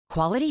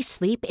Quality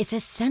sleep is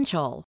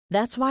essential.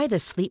 That's why the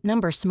Sleep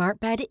Number Smart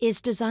Bed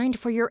is designed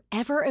for your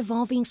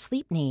ever-evolving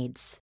sleep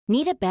needs.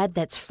 Need a bed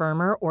that's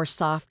firmer or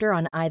softer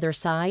on either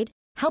side?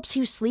 Helps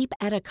you sleep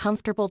at a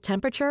comfortable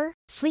temperature?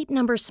 Sleep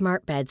Number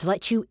Smart Beds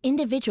let you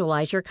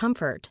individualize your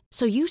comfort,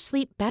 so you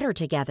sleep better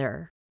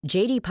together.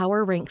 J.D.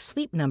 Power ranks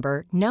Sleep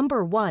Number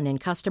number 1 in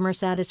customer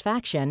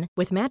satisfaction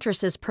with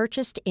mattresses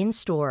purchased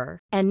in-store.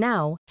 And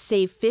now,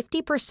 save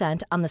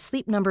 50% on the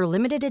Sleep Number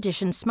Limited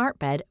Edition Smart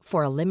Bed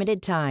for a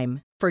limited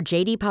time. For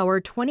J.D. Power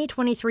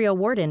 2023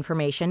 award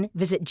information,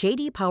 visit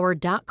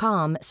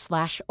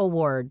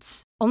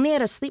jdpower.com/awards. Only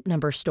at a Sleep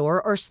Number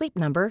store or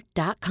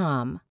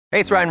sleepnumber.com. Hey,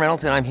 it's Ryan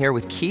Reynolds, and I'm here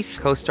with Keith,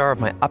 co-star of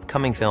my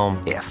upcoming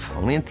film, If,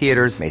 only in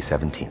theaters May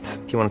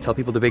 17th. Do you want to tell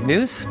people the big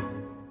news?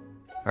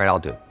 All right, I'll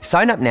do it.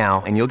 Sign up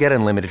now and you'll get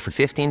unlimited for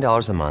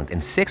 $15 a month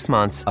and 6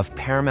 months of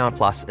Paramount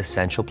Plus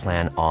Essential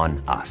Plan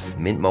on us.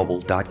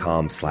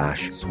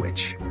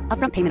 MintMobile.com/switch.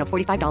 Upfront payment of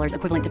 $45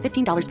 equivalent to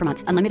 $15 per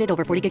month. Unlimited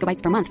over 40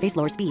 gigabytes per month. Face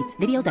lower speeds.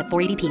 Videos at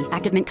 480p.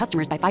 Active Mint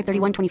customers by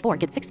 531.24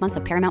 get 6 months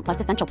of Paramount Plus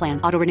Essential Plan.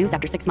 Auto renews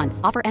after 6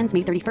 months. Offer ends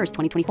May 31st,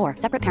 2024.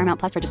 Separate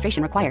Paramount Plus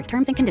registration required.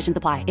 Terms and conditions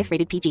apply if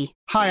rated PG.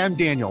 Hi, I'm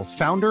Daniel,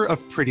 founder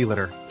of Pretty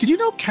Litter. Did you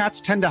know cats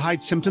tend to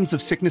hide symptoms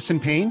of sickness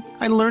and pain?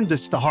 I learned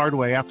this the hard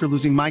way after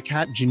losing my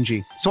cat,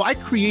 Gingy. So I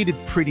created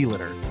Pretty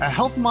Litter, a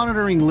health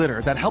monitoring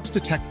litter that helps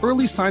detect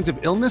early signs of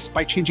illness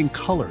by changing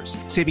colors,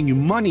 saving you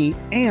money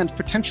and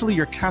potentially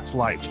your cat's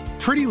life.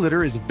 Pretty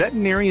Litter is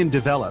veterinarian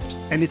developed,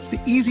 and it's the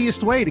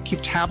easiest way to keep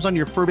tabs on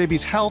your fur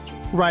baby's health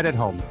right at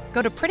home.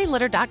 Go to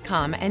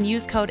prettylitter.com and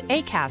use code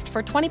ACAST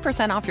for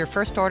 20% off your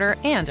first order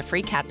and a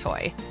free cat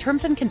toy.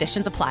 Terms and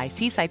conditions apply.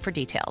 See site for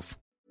details.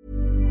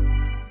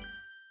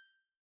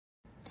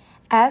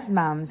 As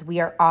moms, we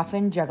are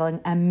often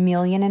juggling a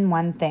million and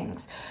one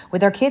things.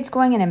 With our kids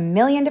going in a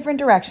million different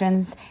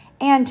directions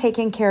and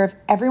taking care of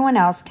everyone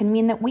else can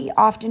mean that we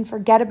often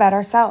forget about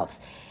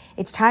ourselves.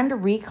 It's time to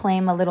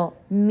reclaim a little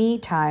me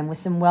time with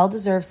some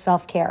well-deserved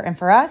self-care. And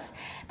for us,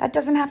 that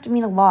doesn't have to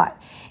mean a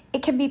lot.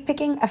 It can be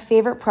picking a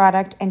favorite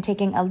product and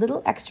taking a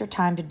little extra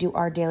time to do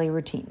our daily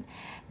routine.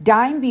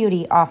 Dime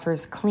Beauty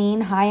offers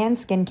clean, high-end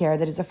skincare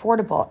that is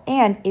affordable,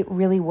 and it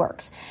really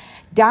works.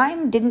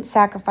 Dime didn't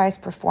sacrifice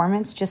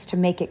performance just to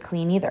make it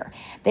clean either.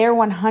 They are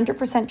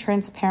 100%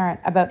 transparent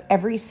about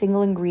every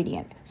single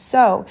ingredient,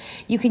 so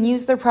you can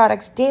use their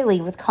products daily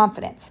with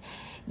confidence.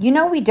 You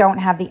know we don't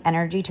have the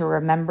energy to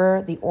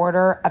remember the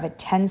order of a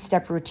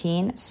 10-step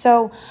routine,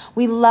 so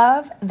we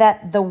love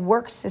that the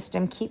work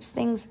system keeps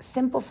things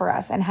simple for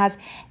us and has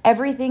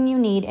everything you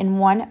need in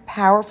one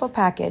powerful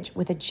package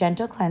with a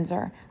gentle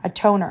cleanser, a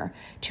toner,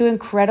 2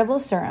 incredible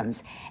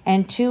serums,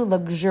 and 2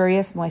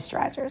 luxurious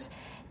moisturizers.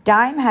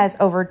 Dime has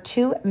over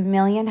 2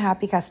 million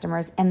happy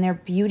customers, and their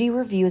beauty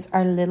reviews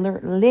are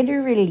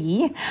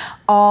literally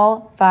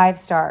all 5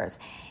 stars.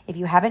 If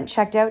you haven't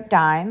checked out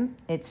Dime,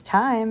 it's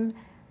time.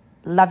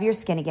 Love your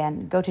skin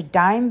again. Go to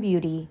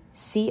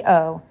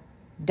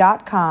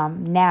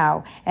dimebeautyco.com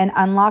now and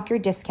unlock your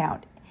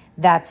discount.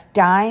 That's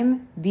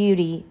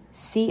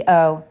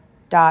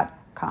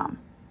dimebeautyco.com.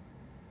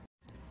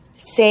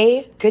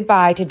 Say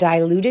goodbye to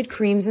diluted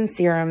creams and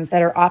serums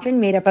that are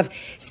often made up of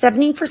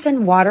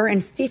 70% water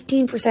and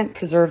 15%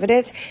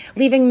 preservatives,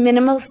 leaving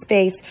minimal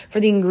space for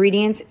the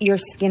ingredients your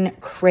skin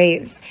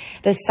craves.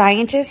 The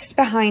scientists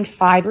behind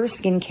Fiber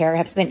Skincare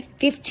have spent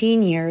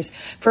 15 years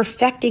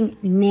perfecting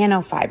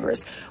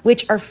nanofibers,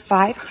 which are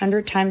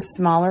 500 times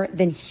smaller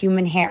than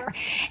human hair.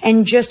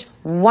 And just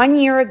 1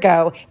 year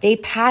ago, they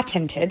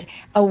patented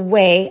a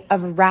way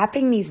of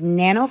wrapping these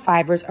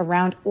nanofibers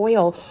around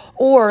oil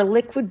or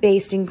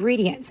liquid-based ingredients.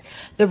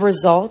 The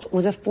result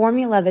was a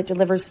formula that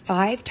delivers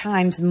 5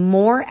 times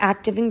more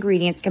active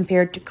ingredients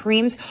compared to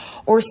creams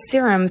or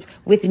serums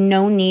with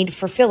no need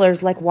for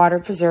fillers like water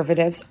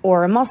preservatives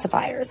or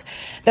emulsifiers.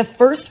 The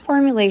first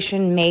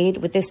formulation made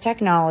with this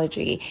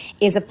technology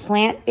is a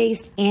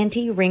plant-based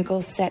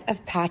anti-wrinkle set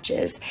of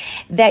patches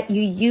that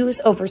you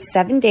use over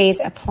 7 days,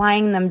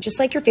 applying them just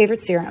like your favorite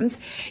serums.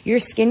 Your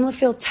skin will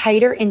feel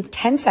tighter in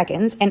 10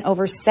 seconds, and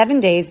over 7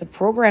 days, the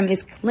program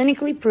is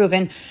clinically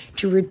proven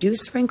to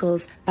reduce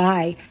wrinkles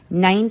by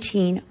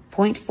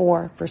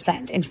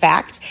 19.4%. In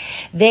fact,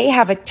 they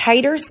have a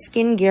tighter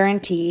skin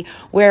guarantee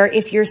where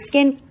if your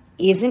skin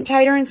isn't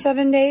tighter in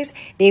 7 days,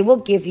 they will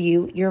give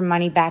you your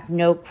money back,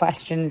 no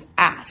questions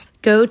asked.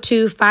 Go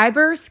to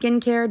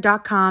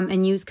fiberskincare.com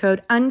and use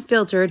code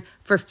UNFILTERED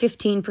for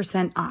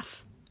 15%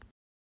 off.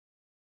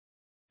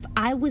 If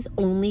I was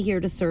only here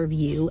to serve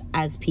you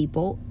as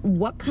people,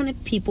 what kind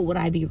of people would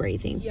I be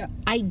raising? Yeah.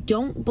 I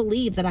don't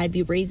believe that I'd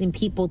be raising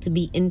people to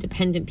be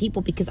independent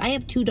people because I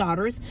have 2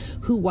 daughters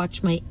who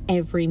watch my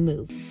every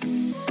move.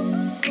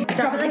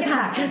 Drop it like it's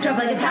hot. Drop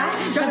it like it's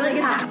hot. Drop it like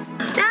it's hot.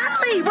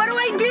 Natalie, what do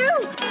I do?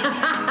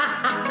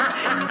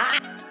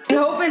 I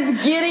hope it's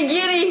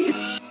giddy.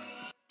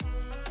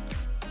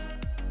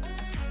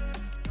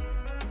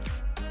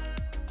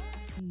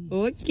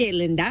 Okay,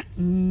 Linda.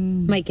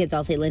 My kids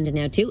all say Linda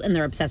now too, and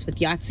they're obsessed with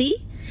Yahtzee.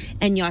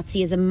 And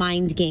Yahtzee is a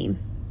mind game.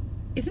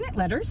 Isn't it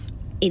letters?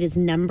 it is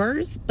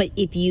numbers, but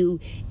if you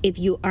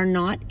are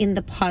not in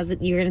the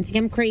positive, you're going to think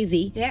I'm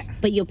crazy. Yeah.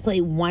 But you'll play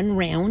one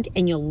round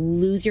and you'll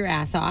lose your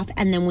ass off,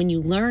 and then when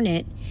you learn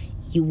it,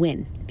 you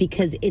win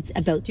because it's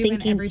about Do you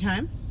thinking. win every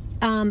time?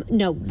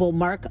 No. Well,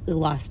 Mark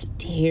lost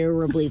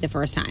terribly the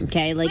first time.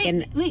 Okay,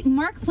 Wait,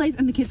 Mark plays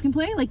and the kids can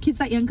play? Like kids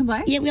that young can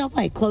play? Yeah, we all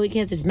play. Chloe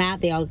kids, there's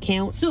Matt. They all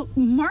count. So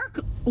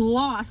Mark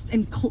lost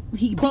and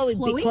he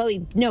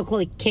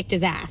Chloe kicked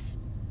his ass.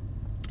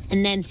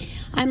 And then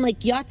I'm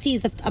like, Yahtzee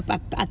is I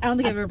don't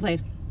think I've ever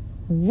played.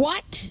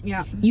 What?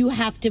 Yeah. You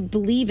have to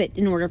believe it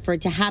in order for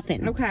it to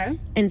happen. Okay.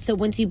 And so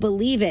once you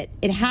believe it,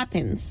 it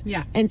happens.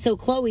 Yeah. And so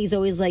Chloe's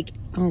always like,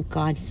 oh,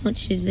 God, you know what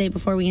she did today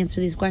before we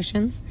answer these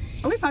questions?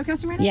 Are we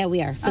podcasting right now? Yeah,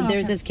 we are. So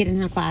there's this kid in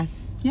her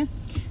class. Yeah.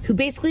 Who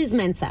basically is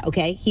Mensa,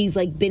 okay? He's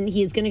going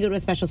to go to a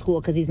special school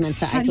because he's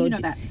Mensa. How do you know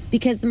that?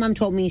 Because the mom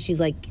told me, she's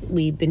like,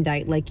 we've been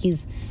like,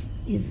 he's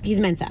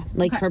Mensa.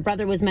 Like, her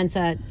brother was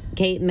Mensa.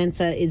 Kate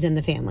Mensa is in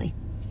the family.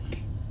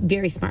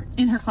 Very smart.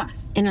 In her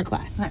class.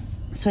 Right.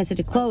 So I said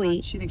to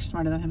Chloe... she thinks she's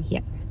smarter than him.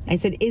 Yep. I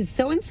said, is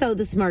so-and-so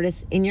the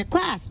smartest in your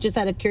class? Just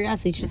out of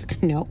curiosity. She's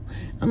like, no.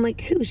 I'm like,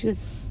 who? She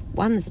goes,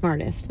 well, I'm the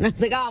smartest. And I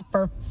was like, oh,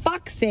 for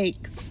fuck's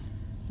sakes.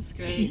 That's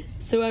great.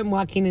 So I'm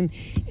walking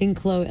in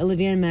Chloe,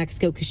 Olivia and Max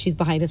go, because she's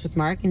behind us with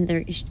Mark, and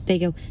they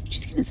go,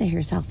 she's going to say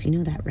herself, you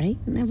know that, right?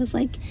 And I was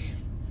like,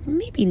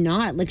 maybe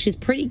not. Like, she's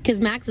pretty, because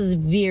Max is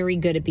very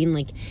good at being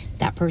like,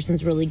 that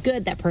person's really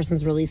good, that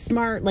person's really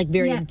smart, like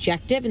very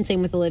objective, and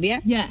same with Olivia.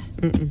 Yeah.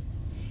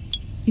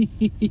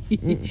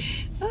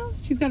 Well,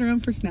 she's got her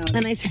own personality.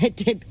 And I said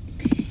to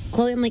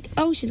Chloe, I'm like,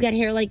 oh, she's got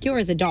hair like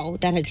yours, a doll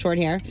that had short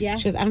hair. Yeah.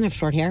 She goes, I don't have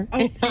short hair.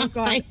 Oh,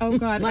 God. Oh,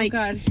 God. Like, oh,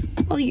 God.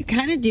 Well, you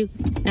kind of do.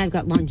 Now I've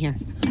got long hair.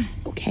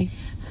 Okay.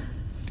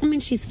 I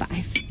mean, she's 5.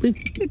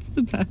 It's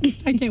the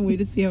best. I can't wait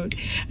to see how it...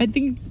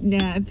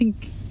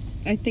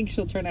 I think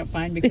she'll turn out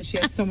fine because she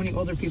has so many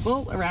older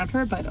people around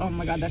her, but oh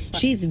my God, that's fun.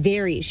 She's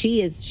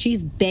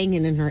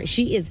banging in her.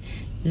 She is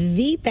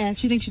the best.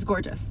 She thinks she's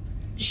gorgeous.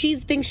 She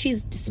thinks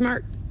she's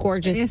smart,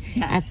 gorgeous,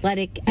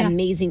 athletic,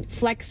 amazing,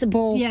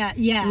 flexible.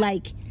 Yeah.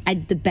 Like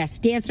the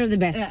best dancer, the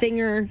best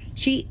singer.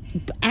 She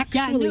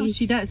actually,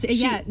 she does.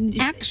 She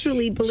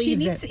actually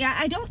believes it.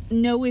 I don't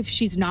know if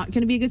she's not going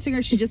to be a good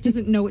singer. She just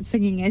doesn't know what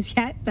singing is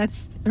yet.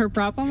 That's her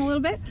problem a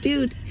little bit.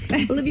 Dude,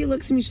 Olivia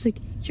looks at me. She's like,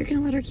 "You're going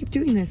to let her keep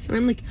doing this?" And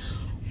I'm like,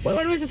 "What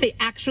am I supposed to say?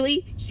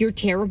 Actually, you're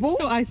terrible."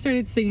 So I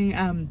started singing,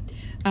 and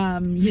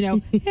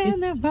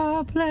the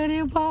bop, let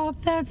it bop,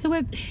 that's a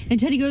whip. And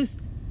Teddy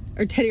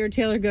or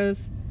Taylor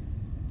goes,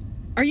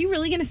 "Are you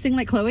really going to sing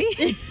like Chloe?"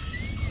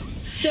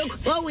 So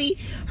Chloe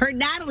heard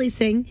Natalie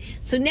sing,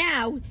 so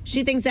now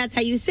she thinks that's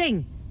how you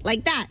sing,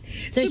 like that.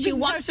 So she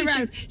walks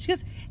around. She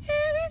goes,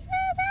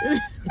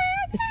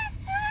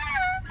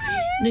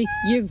 no,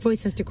 your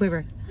voice has to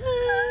quiver.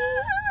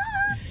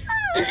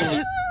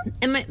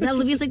 And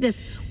Olivia's like this.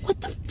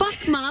 What the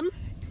fuck, Mom?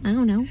 I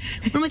don't know.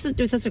 What am I supposed to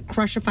do? Supposed to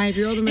crush a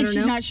 5-year-old and let her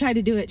know? She's not shy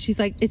to do it. She's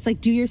like, it's like,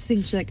 do your sing.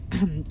 She's like,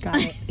 got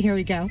it. Here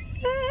we go.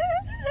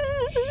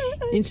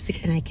 And she's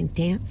like, and I can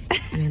dance,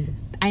 and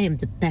I am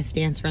the best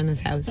dancer in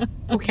this house.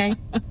 Okay.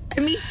 I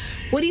mean,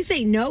 what do you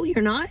say? No,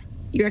 you're not?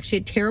 You're actually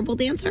a terrible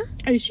dancer?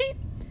 Is she?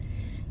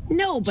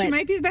 No, but she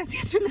might be the best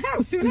dancer in the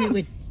house. Who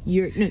knows?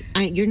 You're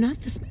not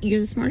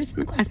you're the smartest in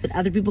the class, but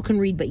other people can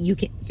read, but you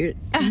can't.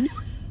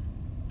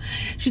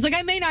 She's like,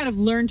 I may not have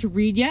learned to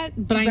read yet,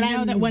 but I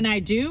know that when I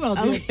do, I'll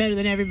do it better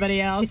than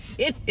everybody else.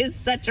 It is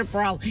such a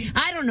problem.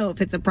 I don't know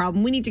if it's a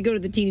problem. We need to go to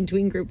the teen and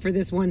tween group for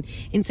this one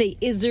and say,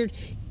 is there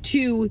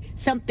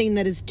something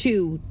that is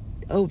 2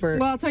 over?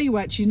 Well, I'll tell you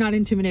what, she's not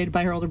intimidated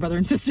by her older brother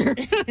and sister.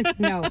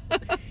 No,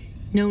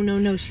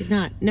 she's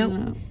not.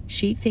 No.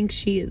 She thinks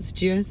she is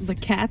just... The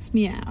cat's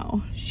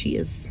meow. She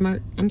is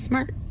smart. I'm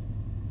smart.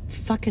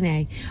 Fucking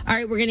A. All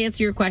right, we're going to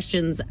answer your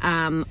questions.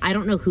 I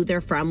don't know who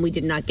they're from. We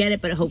did not get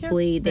it, but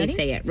hopefully they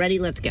say it. Ready?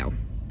 Let's go.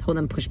 Hold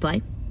on, push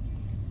play.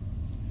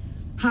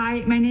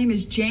 Hi, my name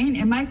is Jane,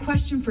 and my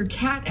question for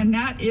Kat and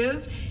Nat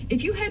is,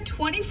 if you had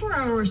 24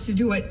 hours to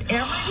do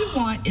whatever you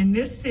want in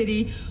this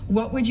city,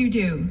 what would you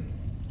do?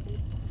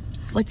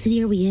 What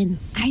city are we in?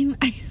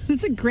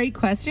 That's a great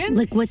question.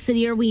 Like, what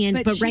city are we in?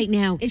 But right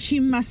now... She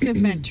must have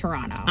meant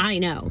Toronto. I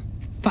know.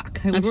 Fuck.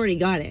 I've already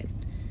got it.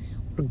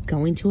 We're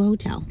going to a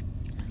hotel.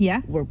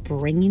 Yeah? We're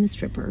bringing the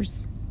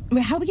strippers.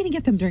 Wait, how are we going to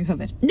get them during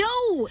COVID?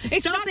 No!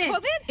 It's not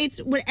COVID? It's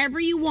whatever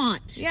you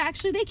want. Yeah,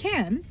 actually, they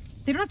can.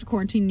 They don't have to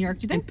quarantine in New York,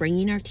 do they? I'm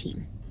bringing our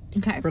team.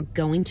 Okay. We're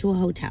going to a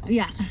hotel.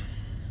 Yeah.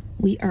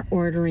 We are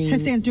ordering...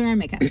 Hassan's doing our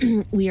makeup.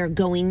 We are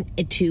going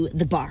to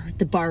the bar.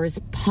 The bar is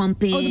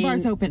pumping. Oh, the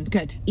bar's open.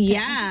 Good. Okay.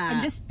 Yeah.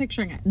 I'm just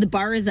picturing it. The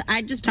bar is...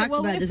 I just talked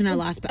about this in our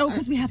last... Oh,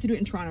 because we have to do it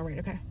in Toronto, right?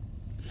 Okay.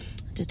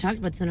 Just talked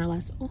about this in our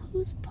last... Oh,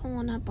 who's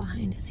pulling up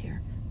behind us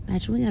here?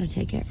 Imagine we got a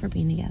ticket for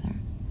being together.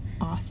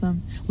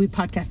 Awesome. We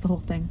podcast the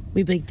whole thing.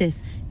 We'd be like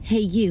this. Hey,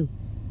 you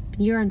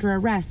you're under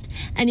arrest.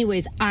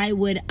 Anyways, I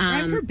would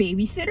I'm her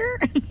babysitter.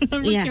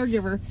 I'm her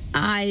caregiver.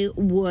 I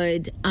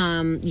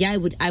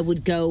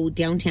would go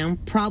downtown,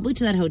 probably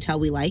to that hotel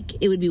we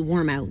like. It would be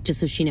warm out, just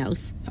so she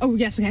knows. Oh,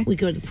 yes, okay. We'd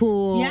go to the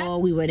pool.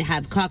 Yep. We would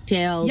have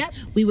cocktails. Yep.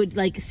 We would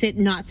sit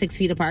not 6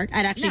 feet apart.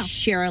 I'd actually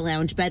share a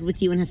lounge bed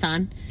with you and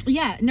Hassan.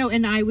 Yeah, no,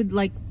 and I would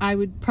wrap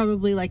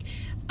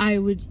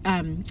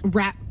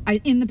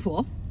in the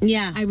pool.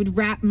 Yeah. I would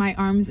wrap my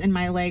arms and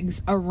my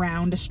legs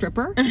around a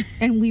stripper,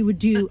 and we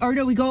would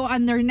we go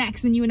on their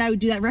necks, and you and I would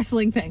do that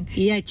wrestling thing.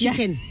 Yeah,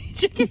 chicken. Yeah.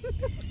 Chicken.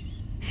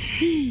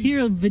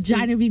 Your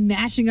vagina would be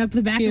mashing up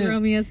the back of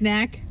Romeo's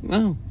neck.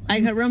 Oh, I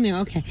got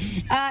Romeo. Okay.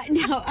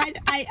 No,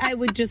 I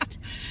would just.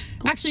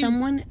 Actually,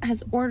 someone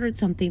has ordered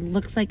something.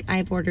 Looks like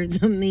I've ordered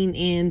something,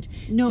 and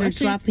they're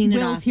dropping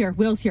it off.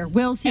 Will's here.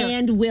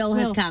 And Will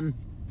has come.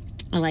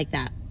 I like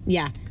that.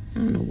 Yeah. I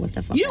don't know what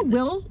the fuck. You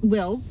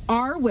know,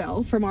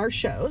 Will from our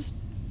shows,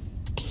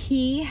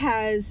 he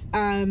has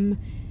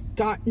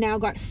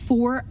got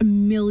 4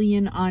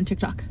 million on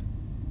TikTok.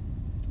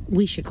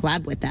 We should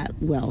collab with that,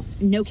 Will.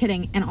 No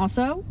kidding. And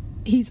also,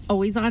 he's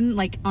always on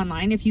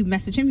online. If you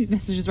message him, he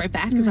messages right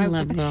back. I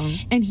love Will.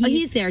 And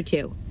he's there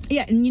too.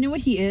 Yeah, and you know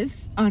what he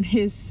is on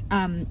his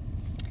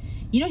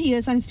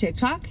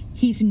TikTok?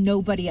 He's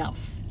nobody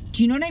else.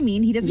 Do you know what I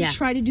mean? He doesn't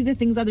try to do the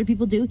things other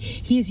people do.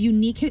 He is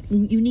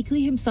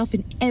uniquely himself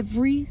in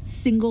every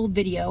single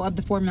video of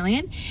the 4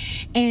 million.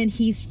 And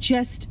he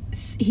just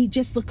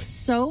looks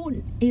so,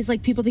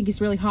 people think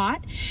he's really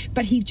hot,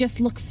 but he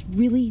just looks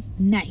really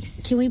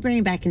nice. Can we bring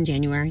him back in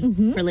January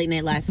for Late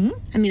Night Live? Mm-hmm.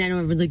 I mean, I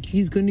don't ever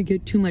he's going to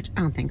get too much.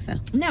 I don't think so.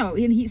 No,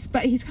 and he's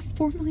got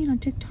 4 million on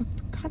TikTok.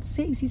 For God's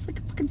sakes, he's like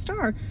a fucking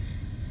star.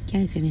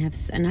 Yeah, he's going to have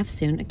enough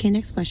soon. Okay,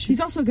 next question. He's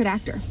also a good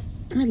actor.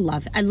 I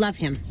love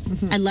him.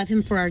 Mm-hmm. I love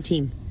him for our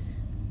team.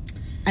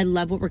 I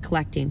love what we're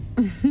collecting.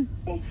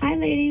 Hi,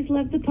 ladies.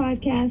 Love the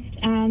podcast.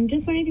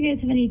 Just wondering if you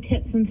guys have any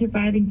tips on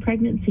surviving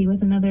pregnancy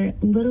with another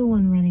little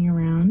one running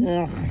around.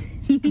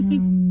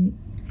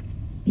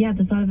 Yeah,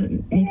 the thought of it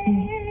makes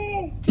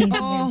me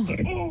very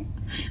scared.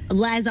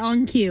 Laz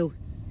on cue.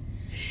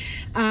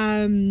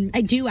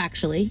 I do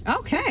actually.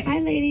 Okay. Hi,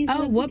 ladies.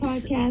 Oh, love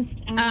whoops. the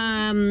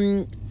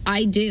podcast.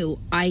 I do.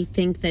 I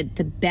think that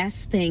the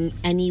best thing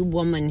any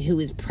woman who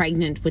is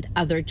pregnant with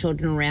other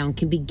children around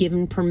can be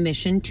given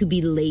permission to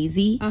be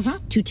lazy,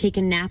 to take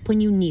a nap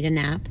when you need a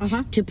nap,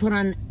 to put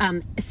on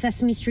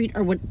Sesame Street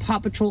or Paw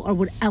Patrol or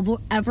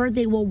whatever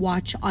they will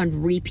watch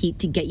on repeat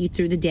to get you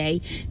through the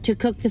day, to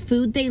cook the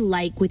food they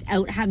like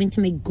without having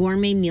to make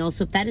gourmet meals.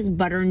 So if that is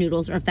butter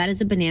noodles, or if that is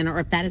a banana, or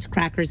if that is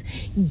crackers,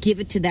 give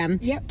it to them.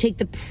 Yep. Take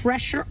the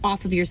pressure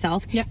off of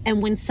yourself. Yep.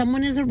 And when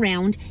someone is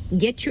around,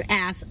 get your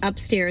ass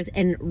upstairs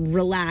and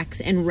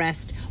relax and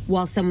rest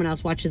while someone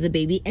else watches the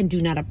baby. And do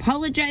not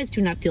apologize.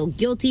 Do not feel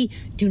guilty.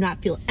 Do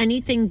not feel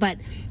anything, but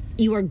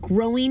you are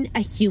growing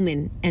a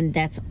human, and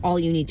that's all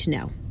you need to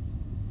know.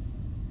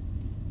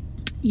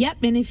 Yep,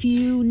 and if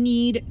you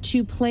need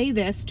to play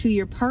this to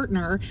your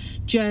partner,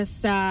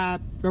 just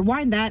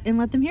rewind that and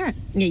let them hear it.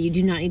 Yeah, you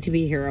do not need to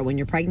be a hero when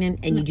you're pregnant,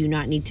 and you do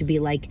not need to be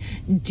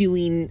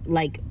doing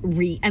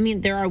I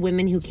mean, there are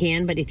women who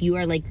can, but if you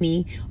are like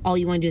me, all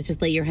you want to do is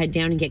just lay your head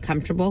down and get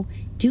comfortable.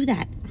 Do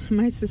that.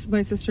 My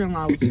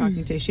sister-in-law was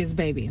talking to, she has a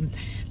baby, and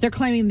they're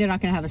claiming they're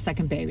not going to have a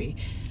second baby.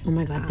 Oh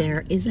my God,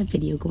 there is a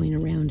video going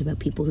around about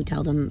people who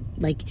tell them,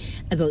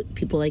 about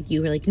people like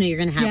you who are like, no, you're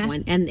going to have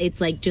one. And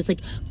it's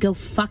go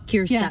fuck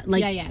yourself.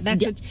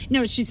 That's what,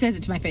 no, she says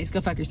it to my face,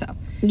 go fuck yourself.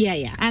 Yeah,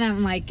 yeah. And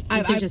I'm like,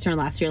 it's your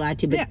sister-in-law, so you're allowed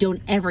to, but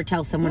don't ever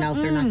tell someone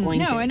else they're not going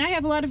to. No, and I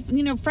have a lot of,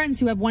 friends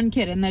who have one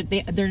kid, and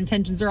their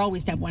intentions are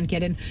always to have one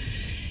kid, and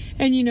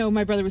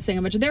my brother was saying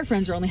a bunch of their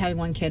friends are only having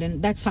one kid,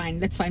 and that's fine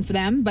for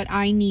them, but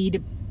I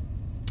need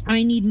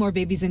more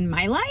babies in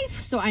my life,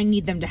 so I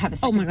need them to have a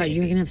second baby. Oh my God,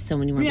 you're going to have so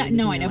many more babies in I your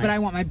know, life. but I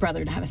want my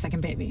brother to have a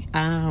second baby.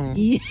 Oh.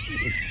 Yeah.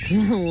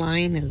 The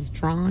line is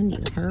drawn. You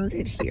heard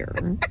it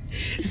here.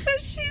 So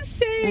she's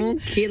saying...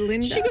 Okay,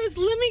 Linda. She goes,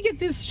 let me get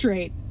this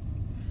straight.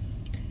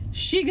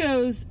 She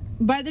goes,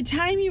 by the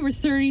time you were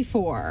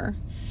 34,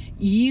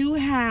 you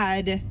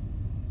had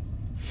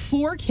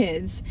 4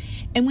 kids,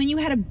 and when you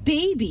had a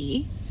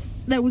baby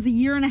that was a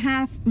year and a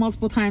half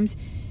multiple times,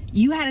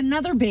 you had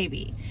another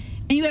baby.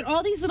 And you had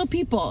all these little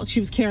people. She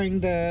was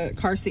carrying the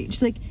car seat.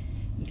 She's like,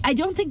 I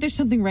don't think there's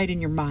something right in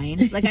your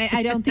mind.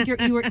 I don't think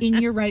you are in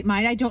your right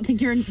mind. I don't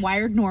think you're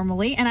wired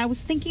normally. And I was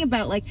thinking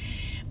about, when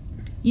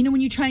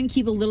you try and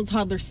keep a little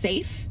toddler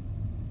safe,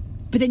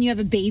 but then you have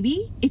a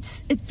baby, it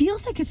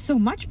feels like it's so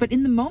much, but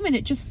in the moment,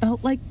 it just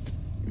felt like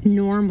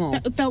normal.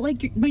 It felt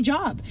like my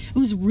job. It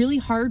was really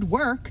hard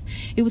work.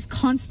 It was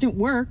constant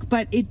work,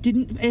 but it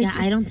didn't...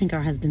 I don't think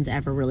our husbands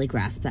ever really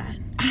grasp that.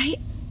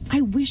 I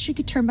wish I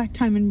could turn back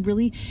time and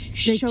really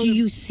show do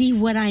you see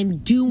what I'm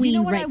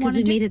doing right? Because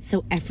we made it so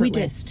We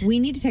effortless. We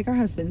need to take our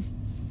husbands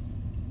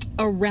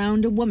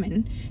around a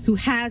woman who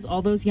has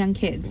all those young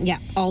kids. Yeah,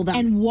 all them.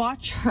 And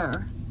watch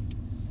her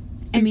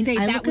and I say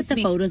I that look was at the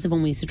me. photos of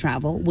when we used to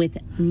travel with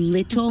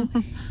little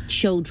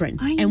children,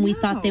 I and we know.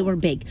 thought they were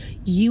big.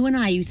 You and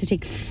I used to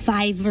take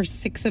 5 or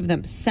 6 of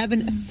them,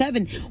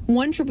 seven.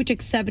 One trip we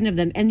took 7 of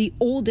them, and the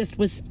oldest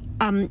was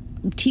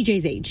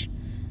TJ's age.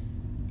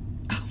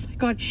 Oh my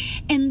God.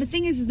 And the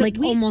thing is that Like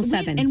almost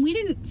 7. And we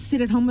didn't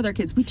sit at home with our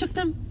kids. We took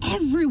them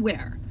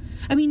everywhere.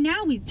 I mean,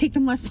 now we take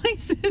them less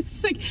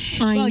places. Like,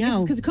 I well, I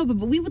know. guess it's because of COVID,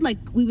 but we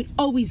would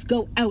always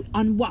go out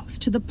on walks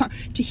to the park,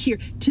 to here,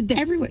 to there.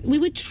 Everywhere. We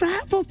would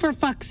travel, for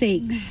fuck's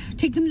sakes.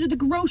 Take them to the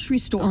grocery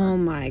store. Oh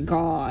my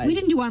God. We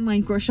didn't do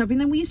online grocery shopping.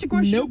 Then we used to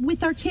grocery shop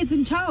with our kids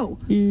in tow.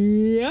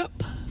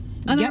 Yep.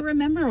 And I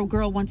remember a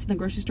girl once in the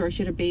grocery store,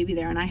 she had a baby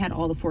there, and I had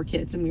all the 4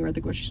 kids, and we were at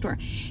the grocery store.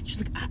 She was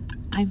like,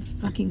 I'm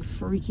fucking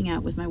freaking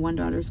out with my one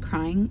daughter's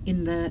crying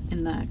in the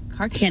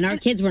car. And our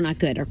kids were not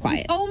good or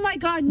quiet. Oh my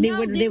God,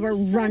 no. They were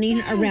so running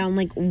bad. around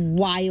like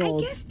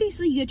wild. I guess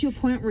basically you get to a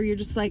point where you're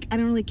just like, I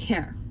don't really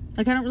care.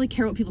 Like, I don't really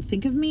care what people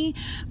think of me.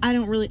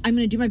 I'm going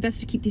to do my best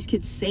to keep these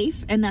kids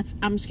safe, and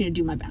I'm just going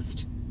to do my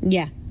best.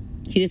 Yeah.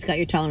 You just got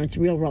your tolerance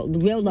real low,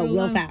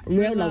 real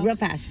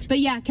fast. But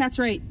yeah, Kat's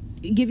right.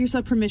 Give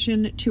yourself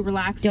permission to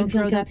relax Don't and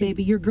feel grow that guilty.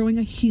 baby. You're growing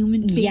a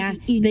human baby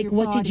in like your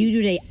what body. did you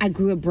do today? I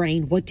grew a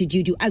brain. What did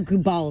you do? I grew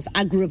balls.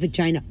 I grew a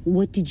vagina.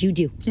 What did you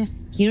do? Yeah.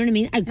 You know what I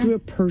mean? I grew a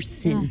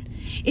person. Yeah.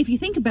 If you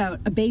think about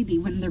a baby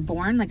when they're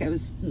born, like I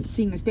was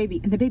seeing this baby,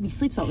 and the baby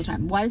sleeps all the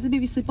time. Why does the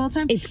baby sleep all the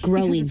time? It's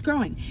growing. Because it's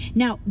growing.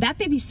 Now, that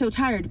baby's so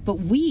tired, but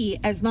we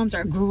as moms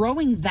are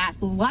growing that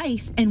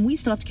life, and we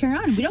still have to carry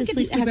on. We don't get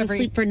to sleep It has every...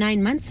 to sleep for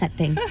 9 months, that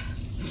thing.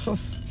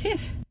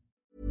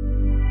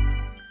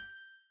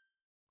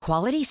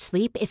 Quality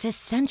sleep is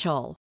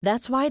essential.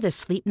 That's why the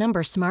Sleep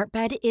Number Smart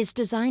Bed is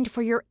designed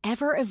for your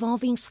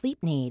ever-evolving sleep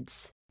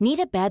needs. Need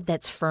a bed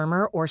that's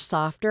firmer or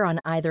softer on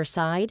either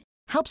side?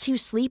 Helps you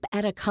sleep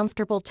at a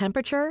comfortable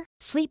temperature?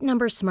 Sleep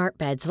Number Smart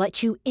Beds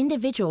let you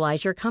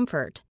individualize your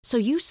comfort, so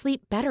you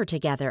sleep better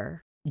together.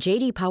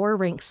 J.D. Power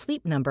ranks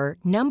Sleep Number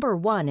number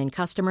 1 in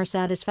customer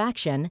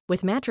satisfaction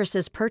with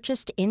mattresses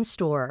purchased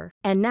in-store.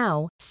 And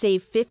now,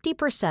 save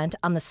 50%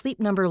 on the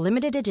Sleep Number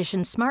Limited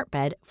Edition Smart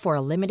Bed for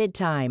a limited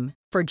time.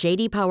 For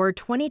J.D. Power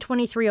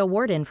 2023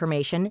 award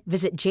information,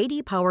 visit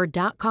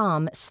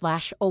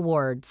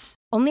jdpower.com/awards.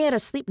 Only at a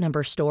Sleep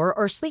Number store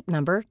or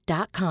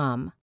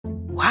sleepnumber.com.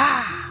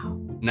 Wow.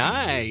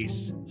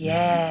 Nice.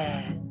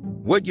 Yeah.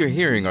 What you're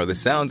hearing are the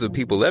sounds of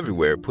people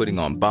everywhere putting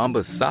on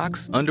Bombas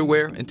socks,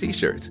 underwear, and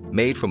T-shirts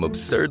made from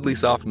absurdly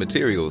soft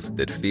materials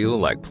that feel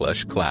like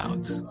plush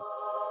clouds.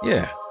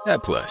 Yeah,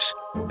 that plush.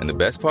 And the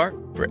best part?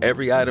 For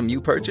every item you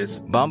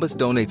purchase, Bombas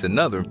donates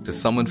another to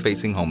someone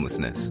facing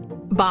homelessness.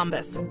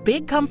 Bombas.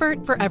 Big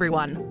comfort for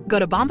everyone. Go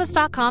to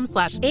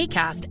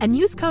bombas.com/ACAST and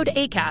use code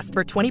ACAST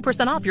for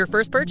 20% off your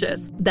first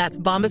purchase. That's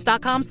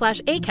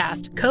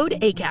bombas.com/ACAST. Code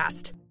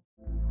ACAST.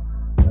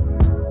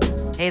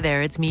 Hey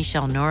there, it's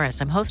Michelle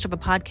Norris. I'm host of a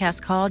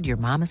podcast called Your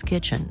Mama's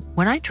Kitchen.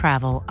 When I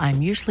travel,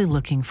 I'm usually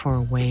looking for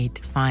a way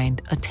to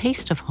find a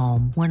taste of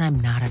home when I'm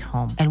not at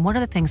home. And one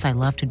of the things I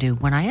love to do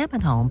when I am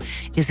at home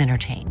is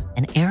entertain.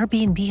 And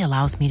Airbnb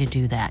allows me to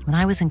do that. When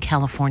I was in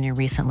California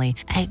recently,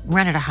 I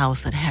rented a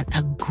house that had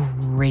a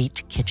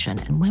great kitchen.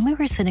 And when we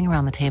were sitting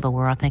around the table, we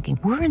were all thinking,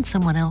 we're in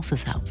someone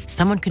else's house.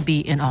 Someone could be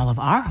in all of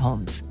our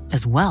homes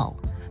as well.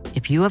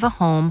 If you have a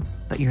home,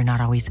 but you're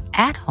not always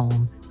at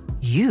home,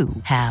 you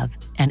have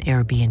an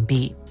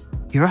Airbnb.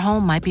 Your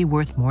home might be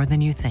worth more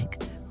than you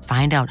think.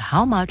 Find out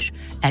how much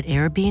at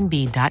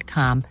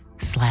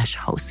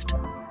airbnb.com/host.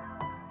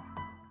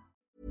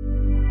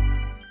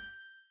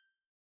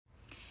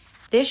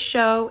 This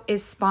show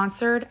is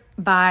sponsored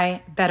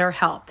by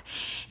BetterHelp.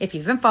 If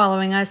you've been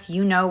following us,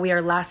 you know we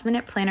are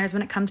last-minute planners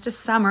when it comes to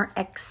summer,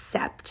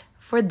 except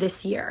for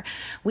this year.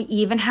 We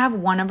even have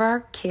one of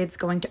our kids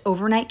going to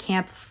overnight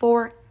camp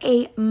for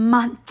a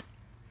month.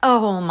 A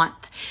whole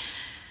month.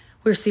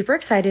 We're super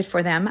excited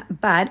for them,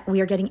 but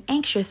we are getting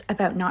anxious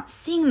about not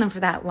seeing them for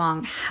that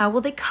long. How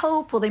will they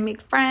cope? Will they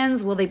make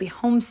friends? Will they be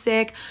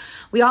homesick?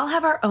 We all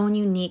have our own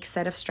unique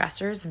set of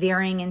stressors,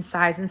 varying in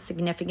size and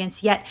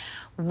significance, yet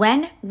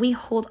when we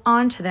hold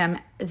on to them,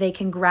 they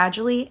can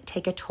gradually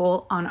take a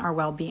toll on our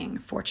well-being.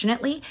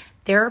 Fortunately,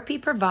 therapy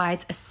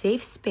provides a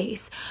safe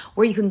space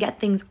where you can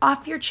get things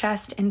off your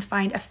chest and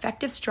find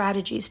effective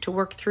strategies to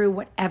work through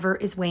whatever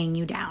is weighing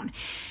you down.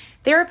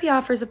 Therapy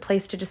offers a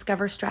place to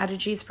discover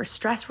strategies for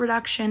stress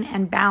reduction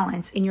and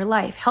balance in your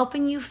life,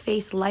 helping you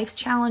face life's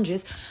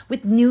challenges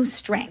with new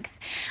strength.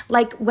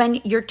 Like when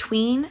your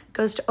tween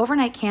goes to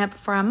overnight camp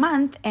for a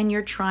month and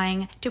you're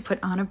trying to put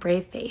on a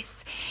brave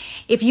face.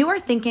 If you are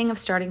thinking of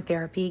starting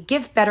therapy,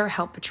 give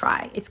BetterHelp a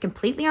try. It's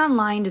completely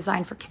online,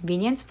 designed for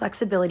convenience,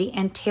 flexibility,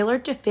 and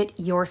tailored to fit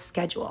your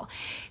schedule.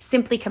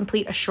 Simply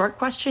complete a short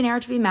questionnaire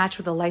to be matched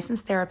with a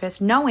licensed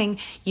therapist, knowing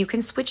you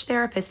can switch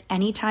therapists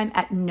anytime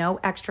at no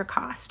extra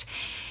cost.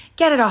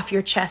 Get it off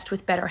your chest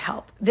with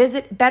BetterHelp.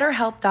 Visit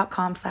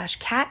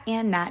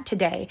betterhelp.com/catandnat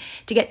today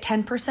to get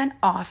 10%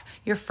 off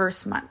your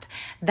first month.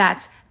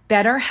 That's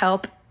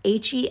BetterHelp,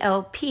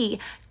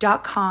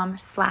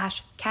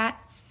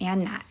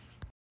 HELP.com/catandnat.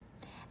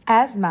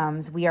 As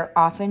moms, we are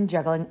often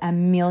juggling a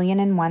million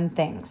and one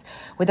things.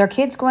 With our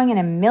kids going in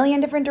a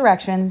million different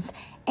directions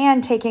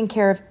and taking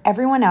care of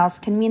everyone else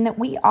can mean that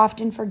we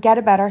often forget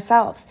about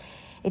ourselves.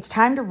 It's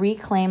time to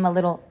reclaim a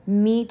little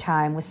me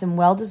time with some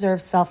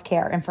well-deserved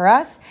self-care. And for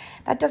us,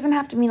 that doesn't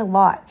have to mean a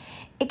lot.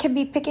 It can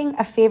be picking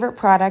a favorite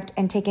product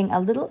and taking a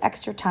little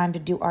extra time to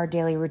do our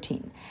daily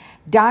routine.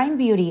 Dime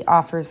Beauty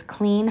offers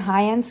clean,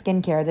 high-end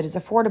skincare that is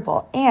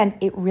affordable, and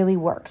it really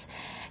works.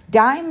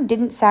 Dime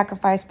didn't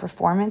sacrifice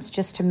performance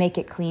just to make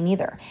it clean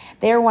either.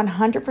 They are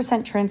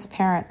 100%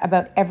 transparent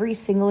about every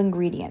single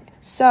ingredient,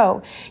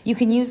 so you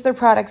can use their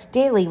products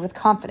daily with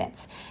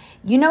confidence.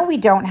 You know we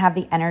don't have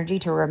the energy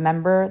to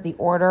remember the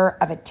order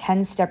of a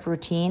 10-step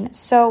routine,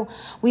 so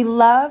we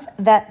love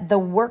that the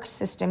work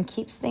system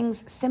keeps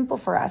things simple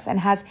for us and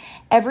has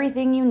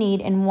everything you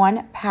need in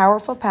one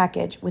powerful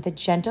package with a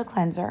gentle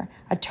cleanser,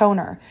 a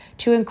toner,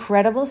 2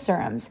 incredible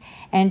serums,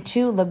 and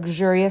 2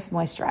 luxurious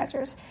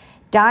moisturizers.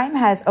 Dime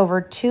has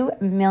over 2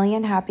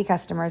 million happy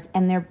customers,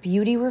 and their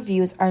beauty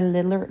reviews are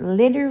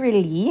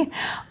literally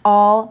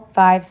all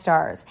 5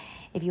 stars.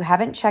 If you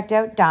haven't checked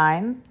out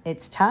Dime,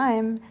 it's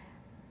time.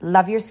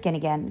 Love your skin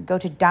again. Go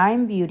to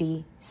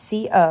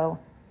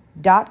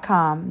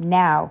dimebeautyco.com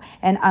now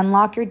and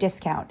unlock your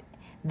discount.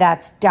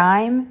 That's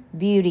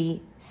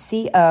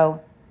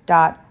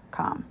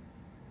dimebeautyco.com.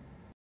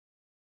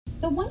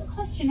 The one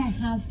question I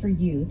have for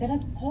you that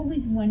I've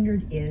always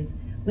wondered is,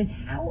 with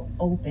how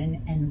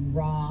open and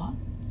raw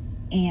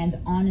and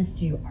honest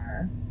you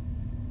are,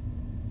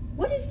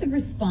 what is the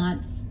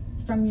response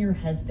from your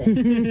husband?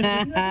 Do you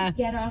ever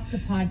get off the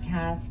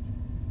podcast,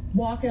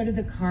 walk out of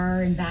the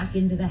car and back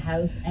into the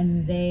house,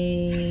 and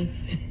they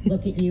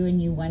look at you and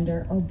you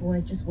wonder, oh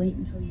boy, just wait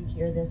until you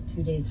hear this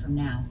 2 days from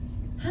now?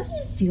 How do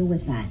you deal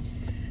with that?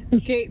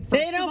 Okay,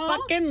 they don't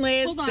fucking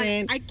listen. Hold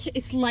on.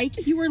 It's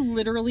like you were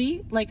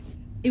literally like,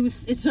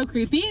 it's so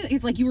creepy.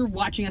 It's like you were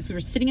watching us.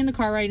 We're sitting in the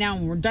car right now,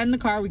 and we're done in the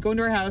car. We go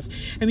into our house.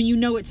 I mean, you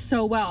know it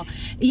so well.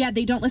 Yeah,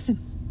 they don't listen.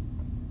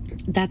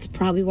 That's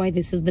probably why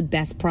this is the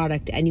best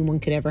product anyone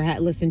could ever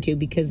listen to,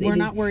 because we're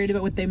not worried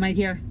about what they might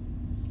hear.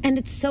 And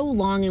it's so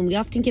long, and we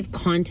often give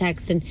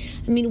context. And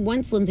I mean,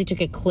 once Lindsay took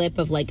a clip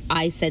of like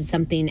I said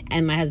something,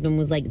 and my husband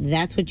was like,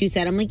 "That's what you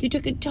said." I'm like, "You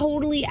took it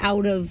totally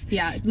out of."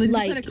 Yeah,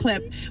 Lindsay put a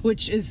clip,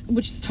 which is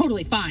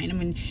totally fine. I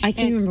mean, I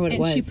can't remember what it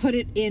was. And she put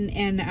it in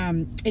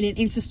an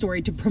Insta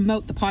story to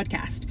promote the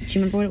podcast. Do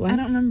you remember what it was? I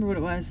don't remember what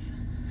it was.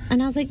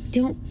 And I was like,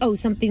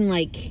 something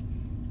like,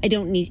 I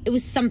don't need, it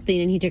was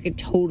something, and he took it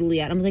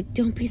totally out. I was like,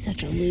 don't be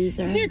such a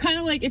loser. You're kind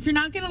of like, if you're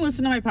not going to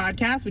listen to my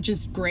podcast, which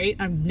is great,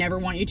 I never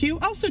want you to,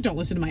 also don't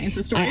listen to my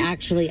Insta stories.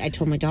 I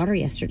told my daughter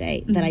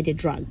yesterday that I did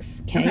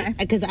drugs, okay?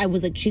 Because I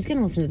was like, she's going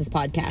to listen to this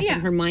podcast,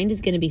 and her mind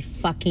is going to be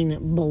fucking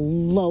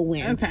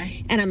blowing.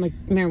 Okay. And I'm like,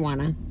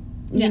 marijuana.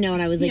 You know,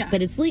 and I was like,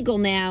 but it's legal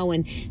now.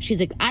 And she's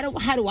like,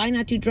 how do I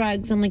not do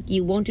drugs? I'm like,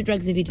 you won't do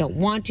drugs if you don't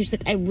want to. She's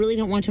like, I really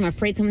don't want to. I'm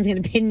afraid someone's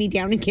going to pin me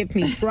down and give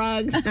me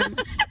drugs.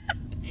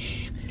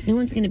 No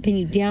one's going to pin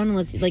you down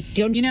unless, like,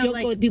 don't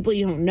go with people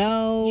you don't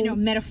know. You know,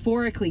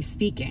 metaphorically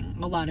speaking,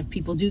 a lot of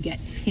people do get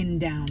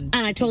pinned down. And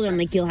I told her, I'm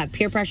like, you'll have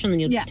peer pressure, and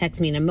then you'll just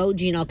text me an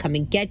emoji, and I'll come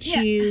and get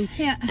you.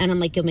 Yeah. And I'm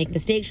like, you'll make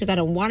mistakes. She goes, I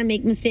don't want to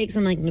make mistakes.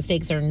 I'm like,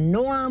 mistakes are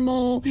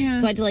normal. Yeah.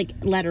 So I had to, like,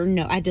 let her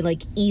know. I had to,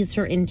 like, ease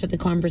her into the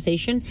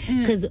conversation.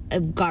 Because,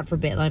 God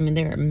forbid, I mean,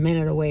 they're a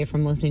minute away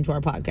from listening to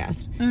our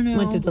podcast. I know.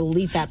 Went to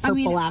delete that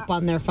purple app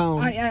on their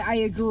phone. I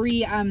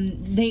agree.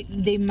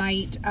 They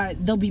might,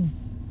 they'll be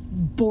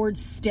bored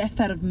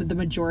stiff out of the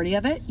majority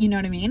of it. You know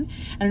what I mean?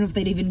 I don't know if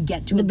they'd even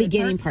get to the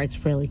beginning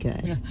part's really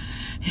good. Yeah.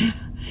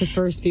 The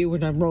first few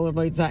when I'm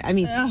rollerblades. I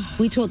mean,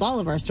 we told all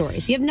of our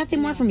stories. You have nothing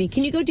more from me.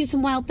 Can you go do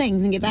some wild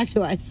things and get back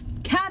to us?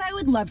 Kat, I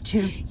would love to.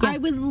 Yeah. I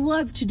would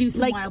love to do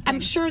some wild things. I'm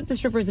sure the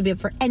strippers would be up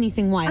for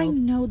anything wild. I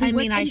know they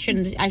would. I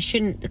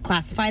shouldn't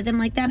classify them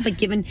like that, but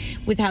given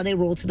with how they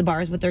roll to the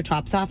bars with their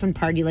tops off and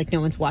party like no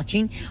one's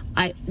watching,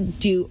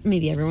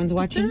 maybe everyone's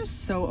watching. They're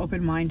so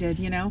open-minded,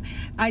 you know.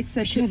 I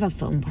said we should have a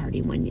foam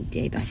party one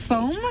day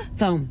backstage.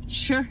 Foam?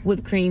 Sure.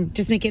 Whipped cream.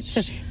 Just make it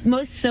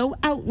so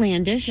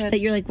outlandish that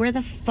you're like, where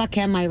the fuck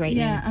am I right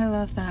now? Yeah, I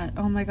love that.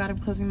 Oh my God, I'm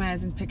closing my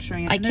eyes and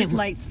picturing it. And there's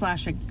lights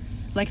flashing.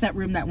 Like that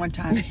room that one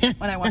time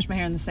when I washed my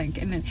hair in the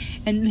sink. And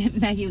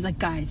Maggie was like,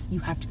 guys, you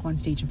have to go on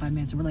stage in 5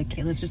 minutes. And we're like,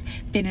 okay, let's just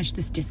finish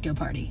this disco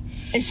party.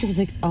 And she was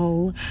like,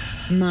 oh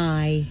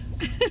my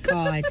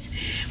God.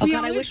 Oh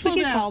God, I wish we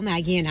could call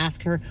Maggie and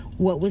ask her,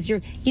 what was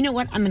your, you know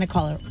what, I'm going to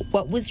call her.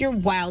 What was your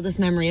wildest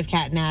memory of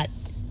Cat Nat?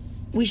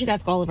 We should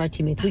ask all of our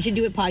teammates. We should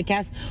do a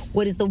podcast.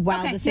 What is the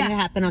wildest thing that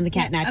happened on the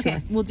Cat Nat tour?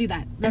 Okay, we'll do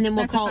that. And then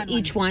we'll call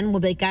each one. We'll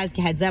be like, guys,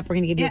 heads up. We're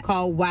going to give you a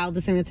call.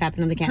 Wildest thing that's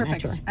happened on the Cat Nat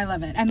tour. I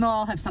love it. And they'll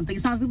all have something.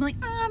 It's not like they'll be like,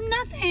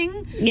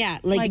 nothing. Yeah,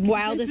 like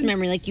wildest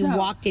memory. Like you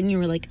walked in, you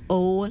were like,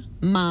 oh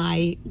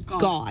my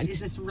God. Is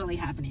this really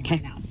happening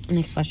right now?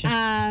 Next question.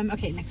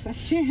 Okay, next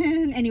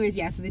question. Anyways,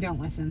 so they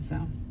don't listen,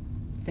 so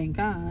thank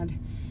God.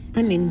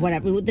 I mean,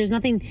 whatever. There's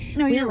nothing.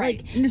 No, you're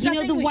right. There's the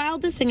nothing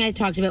wildest thing I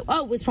talked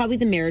about, was probably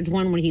the marriage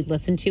one when he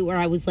listened to, where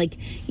I was like,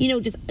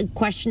 just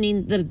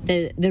questioning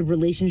the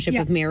relationship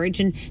of marriage,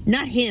 and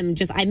not him.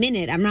 Just I'm in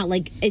it. I'm not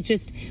like it's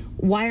just.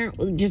 Why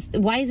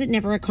is it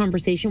never a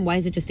conversation? Why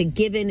is it just a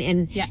given?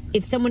 And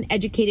if someone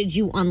educated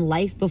you on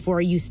life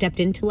before you stepped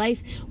into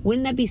life,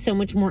 wouldn't that be so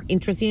much more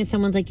interesting if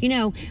someone's like,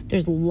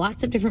 there's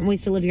lots of different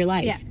ways to live your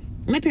life. Yeah.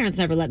 My parents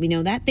never let me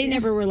know that. They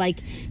never were like,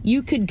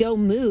 you could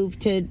move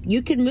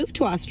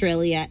to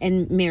Australia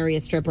and marry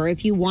a stripper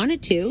if you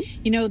wanted to.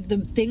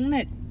 The thing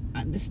that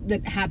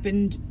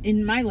happened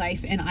in my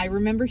life, and I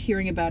remember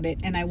hearing about it,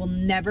 and I will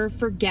never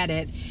forget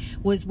it,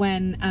 was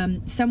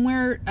when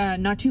somewhere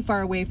not too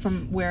far away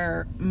from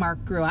where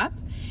Mark grew up,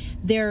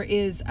 there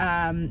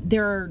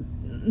are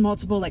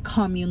multiple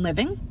communal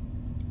living.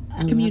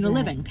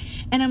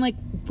 And I'm like,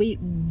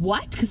 wait,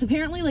 what? Because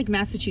apparently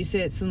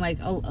Massachusetts and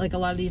a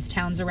lot of these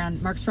towns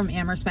around, Mark's from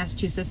Amherst,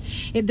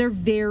 Massachusetts, they're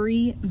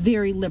very,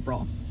 very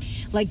liberal,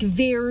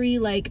 very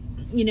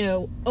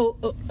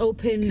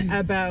open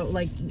about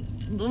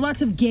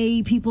lots of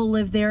gay people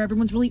live there.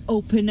 Everyone's really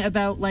open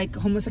about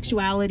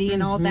homosexuality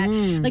and all that,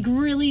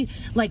 really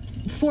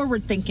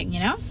forward thinking,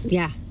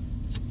 Yeah.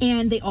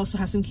 And they also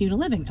have some communal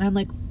living, and I'm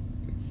like,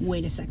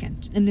 wait a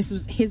second. And this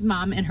was his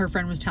mom, and her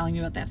friend was telling me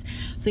about this.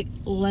 It's like,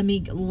 let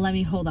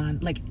me hold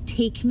on.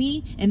 Take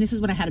me, and this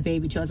is when I had a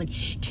baby too. I was like,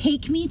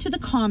 take me to the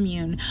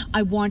commune.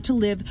 I want to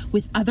live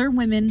with other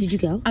women. Did you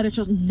go? Other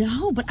children.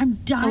 No, but I'm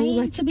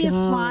dying to be a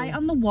fly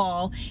on the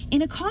wall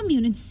in a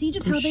commune and see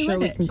just how they live it. I'm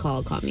sure we can call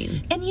a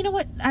commune. And you know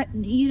what?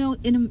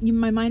 In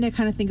my mind, I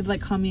kind of think of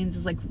communes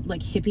as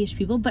like hippie-ish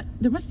people, but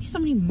there must be so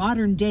many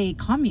modern day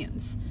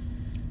communes.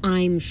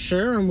 I'm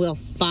sure, and we'll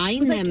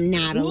find them,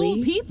 Natalie.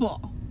 Cool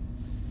people.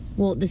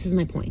 Well, this is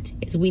my point,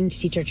 is we need to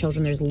teach our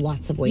children there's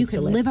lots of ways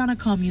to live. You can live on a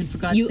commune, for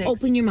God's sakes. You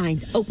open your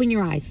mind, open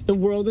your eyes. The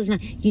world is not...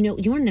 you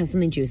want to know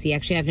something juicy?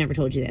 Actually, I've never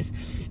told you this.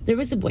 There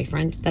was a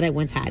boyfriend that I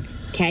once had,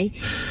 okay?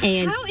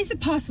 And how is it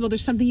possible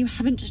there's something you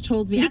haven't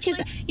told me? Because,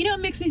 actually,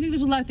 it makes me think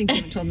there's a lot of things you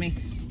haven't told me.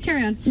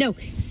 Carry on. No,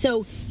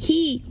 so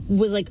he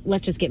was like,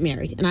 let's just get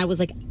married. And I was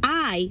like,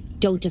 I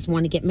don't just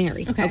want to get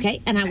married,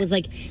 okay? And I was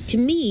like, to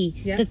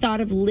me, the thought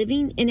of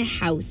living in a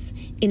house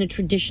in a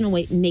traditional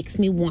way makes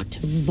me want to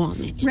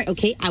vomit,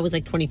 okay? I was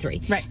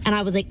 23. Right. And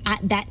I was like,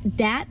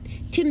 that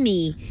to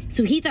me,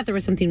 so he thought there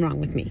was something wrong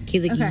with me.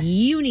 He's like,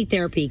 you need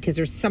therapy because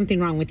there's something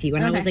wrong with you.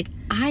 And I was like,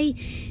 I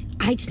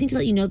just need to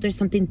let you know there's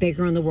something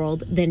bigger in the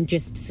world than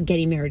just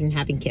getting married and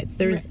having kids.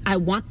 I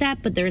want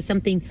that, but there's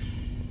something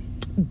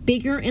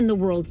bigger in the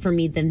world for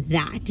me than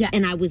that. Yeah.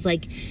 And I was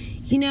like,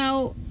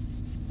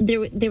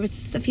 there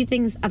was a few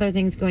other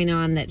things going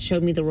on that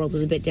showed me the world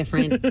was a bit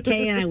different,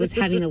 okay? And I was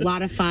having a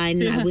lot of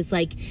fun. And I was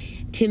like,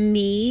 to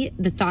me,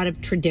 the thought of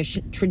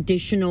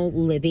traditional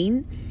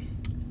living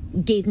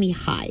gave me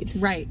hives.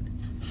 Right.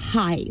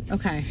 Hives.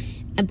 Okay.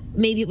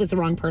 Maybe it was the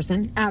wrong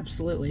person.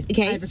 Absolutely.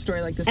 Okay. I have a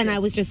story like this and too. I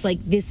was just like,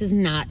 this is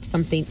not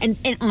something. And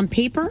on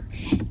paper,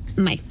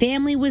 my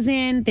family was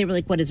in. They were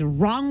like, what is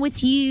wrong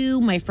with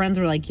you? My friends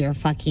were like, you're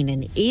fucking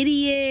an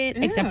idiot.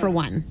 Yeah. Except for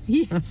one.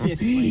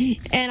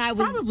 Obviously. And I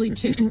was... probably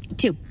two.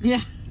 Two.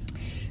 Yeah.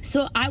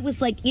 So I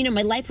was like,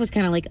 my life was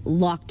kind of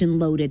locked and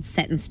loaded,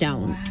 set in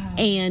stone. Wow.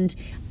 And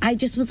I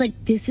just was like,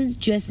 this is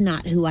just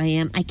not who I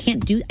am. I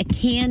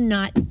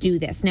cannot do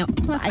this. Now,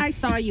 plus I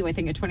saw you, I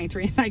think, at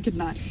 23, and I could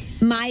not.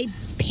 My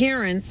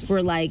parents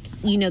were like,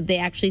 they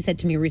actually said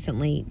to me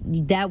recently,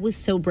 that was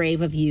so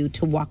brave of you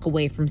to walk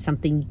away from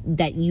something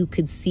that you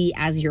could see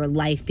as your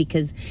life,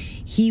 because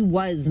he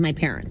was my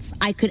parents.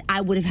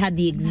 I would have had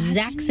the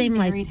exact same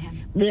life.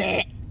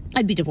 Him.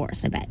 I'd be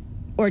divorced, I bet.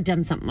 Or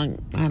done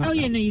something, I don't know. Oh,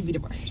 yeah, no, you'd be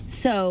divorced.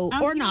 So,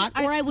 or not,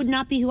 or I would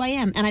not be who I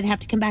am, and I'd have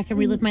to come back and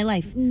relive my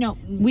life. No.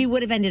 We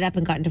would have ended up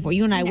and gotten divorced.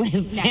 You and I would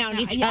have found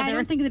each other. I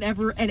don't think that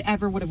it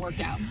ever would have worked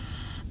out.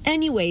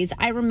 Anyways,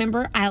 I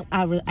remember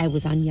I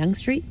was on Yonge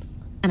Street,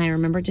 and I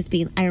remember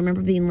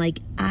being like,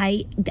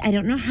 I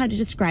don't know how to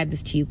describe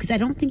this to you, because I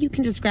don't think you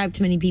can describe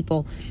to many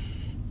people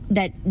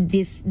that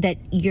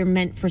you're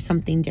meant for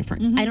something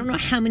different. Mm-hmm. I don't know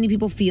how many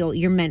people feel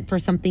you're meant for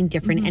something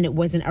different, mm-hmm. and it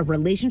wasn't a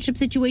relationship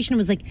situation. It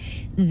was like,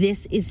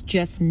 this is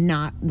just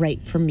not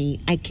right for me.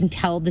 I can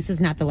tell this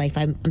is not the life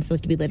I'm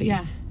supposed to be living.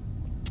 Yeah.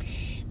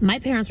 My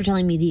parents were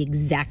telling me the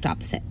exact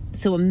opposite.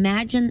 So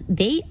imagine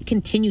they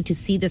continue to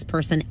see this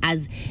person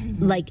as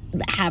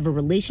have a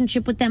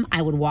relationship with them.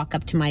 I would walk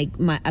up to my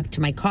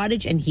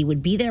cottage and he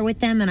would be there with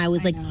them, and I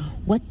was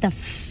what the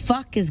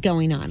fuck is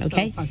going on?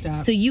 Okay. So fucked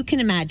up. So you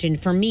can imagine,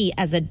 for me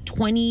as a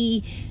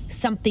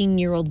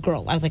 20-something-year-old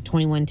girl, I was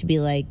 21, to be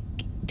like,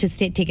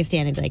 take a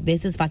stand and be like,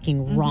 this is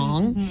fucking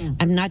wrong. Mm-hmm.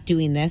 I'm not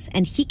doing this.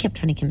 And he kept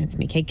trying to convince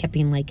me. He kept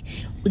being like,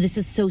 this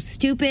is so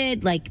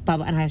stupid, blah,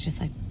 blah. And I was just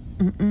like,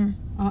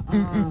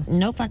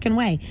 no fucking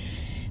way.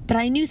 But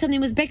I knew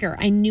something was bigger.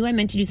 I knew I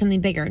meant to do something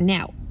bigger.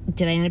 Now,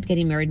 did I end up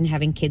getting married and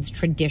having kids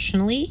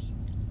traditionally?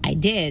 I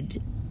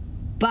did.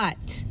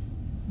 But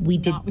we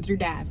did not with your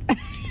dad.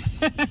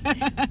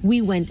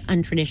 We went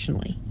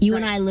untraditionally. You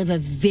and I live a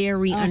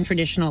very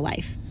untraditional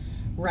life.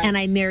 Right. And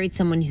I married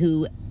someone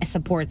who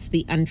supports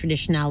the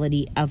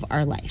untraditionality of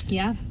our life.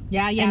 Yeah.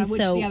 And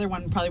which so, the other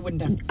one probably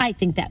wouldn't have. I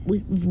think that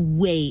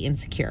way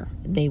insecure.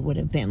 They would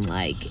have been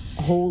like,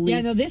 holy.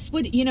 Yeah, no, this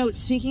would,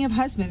 speaking of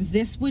husbands,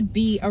 this would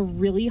be a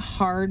really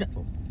hard,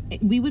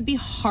 we would be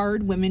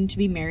hard women to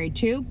be married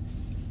to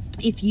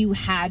if you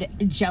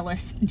had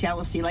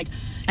jealousy. Like,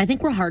 I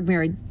think we're hard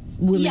women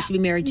to be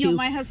married to.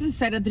 My husband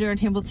said at the dinner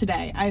table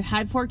today, I've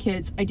had 4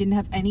 kids. I didn't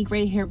have any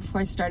gray hair before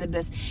I started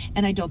this,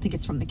 and I don't think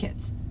it's from the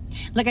kids.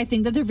 Like, I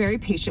think that they're very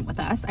patient with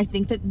us. I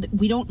think that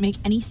we don't make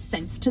any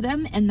sense to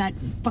them, and that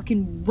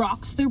fucking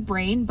rocks their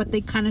brain, but they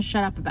kind of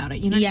shut up about it.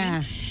 You know what I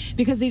mean?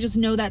 Because they just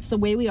know that's the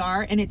way we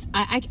are, and it's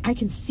I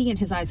can see in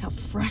his eyes how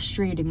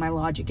frustrating my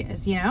logic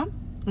is, Like,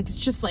 it's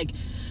just like...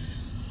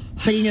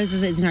 But he knows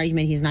it's an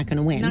argument he's not going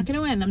to win. Not going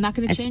to win. I'm not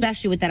going to change.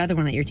 Especially with that other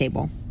one at your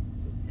table.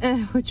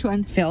 Which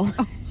one? Phil.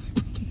 Oh,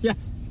 yeah.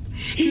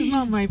 He's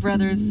not my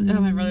brother's.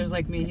 My brother's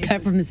like me. He's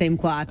cut from the same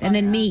cloth. And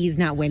then me, he's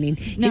not winning.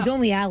 No. His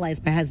only ally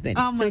is my husband.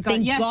 Oh my so God,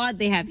 thank yes. God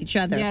they have each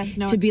other. Yes,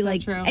 no, to be it's so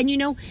like, true. and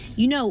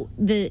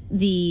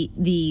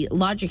the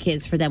logic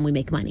is for them we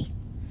make money.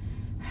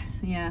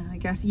 Yeah, I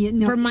guess. Yeah,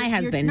 no, for my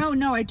husband.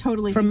 No, I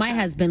totally. For my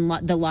husband,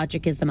 the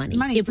logic is the money.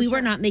 If we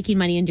were not making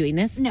money and doing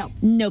this,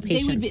 no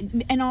patience.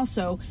 And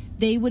also,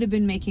 they would have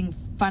been making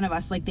fun of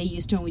us like they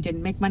used to when we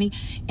didn't make money,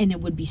 and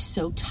it would be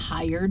so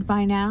tired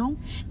by now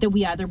that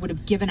we either would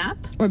have given up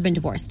or been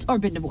divorced.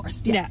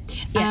 Yeah.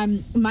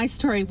 My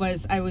story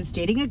was I was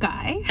dating a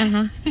guy.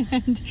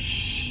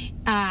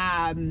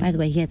 And by the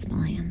way, he had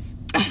small hands.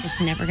 It's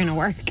never gonna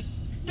work.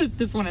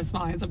 This one has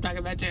small hands I'm talking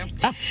about too.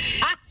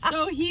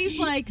 So he's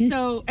like,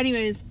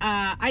 anyways,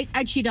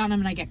 I cheat on him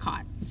and I get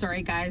caught.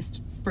 Sorry guys,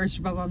 burst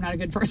your bubble, I'm not a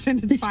good person,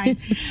 it's fine.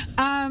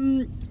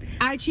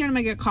 I cheat on him,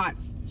 I get caught.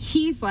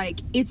 He's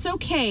like, it's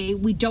okay,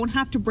 we don't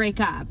have to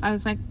break up. I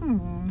was like,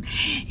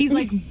 He's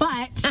like,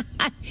 but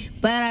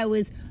I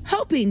was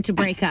hoping to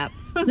break up.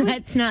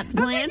 That's not the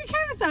plan. I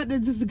kind of thought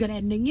this was a good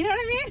ending, you know what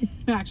I mean?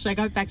 No, actually, I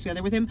got back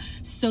together with him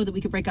so that we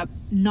could break up,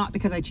 not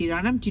because I cheated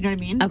on him. Do you know what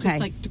I mean? Okay. Just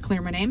like to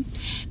clear my name.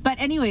 But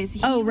anyways,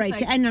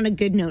 to end on a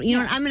good note. You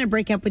know what? I'm going to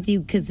break up with you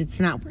because it's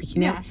not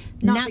working out.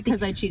 Not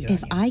because I cheated on you.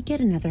 If I get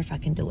another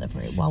fucking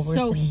delivery while we're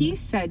So he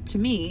said to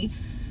me,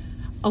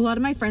 a lot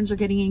of my friends are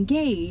getting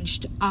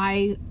engaged.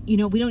 We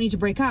don't need to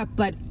break up,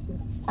 but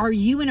are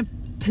you in a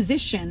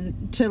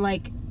position to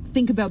like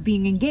think about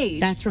being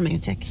engaged? That's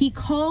romantic. He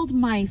called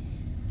my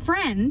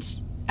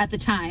friend at the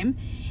time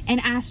and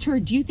asked her,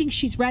 do you think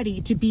she's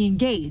ready to be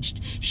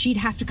engaged? She'd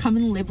have to come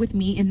and live with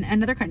me in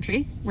another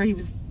country where he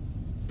was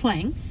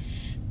playing.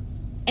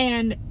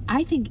 And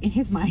I think in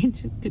his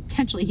mind,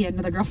 potentially he had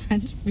another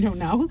girlfriend, we don't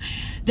know,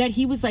 that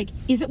he was like,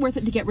 is it worth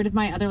it to get rid of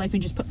my other life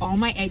and just put all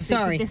my eggs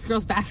into this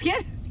girl's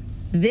basket?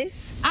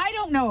 This? I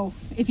don't know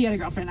if he had a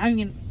girlfriend. I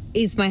mean,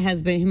 it's my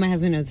husband. My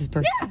husband knows this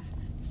person. Yeah.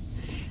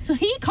 So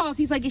he calls,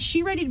 he's like, is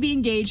she ready to be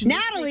engaged?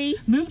 Natalie!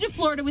 Move to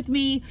Florida with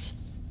me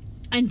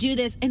and do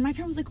this. And my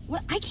friend was like,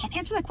 what? I can't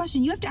answer that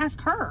question. You have to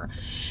ask her.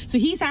 So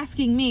he's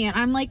asking me, and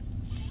I'm like,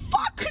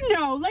 fuck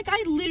no. Like,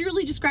 I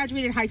literally just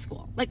graduated high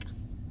school. Like,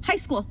 high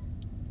school.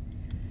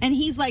 And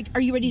he's like,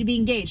 are you ready to be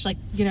engaged? Like,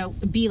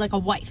 be like a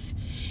wife.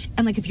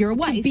 And like, if you're a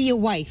wife. To be a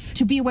wife.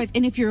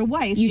 And if you're a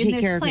wife, you in take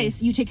this care place,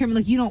 of me. You take care of me.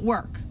 Like, you don't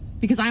work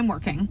because I'm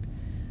working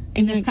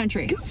in this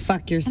country. Go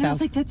fuck yourself. And I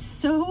was like, that's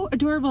so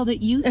adorable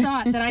that you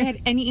thought that I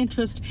had any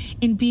interest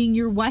in being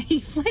your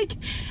wife. Like,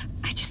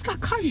 I just got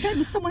caught in bed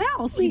with someone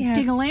else.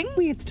 Ding-a-ling.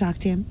 We have to talk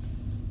to him.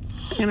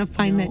 I'm gonna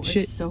find that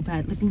shit. It's so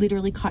bad. Like,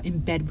 literally caught in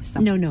bed with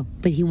someone. No,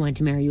 but he wanted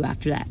to marry you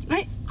after that.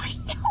 I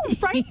know,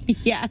 right?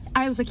 Yeah.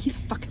 I was like, he's a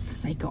fucking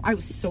psycho. I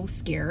was so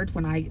scared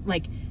when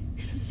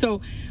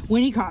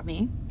when he caught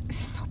me. This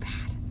is so bad.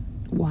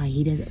 Why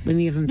he does it? Let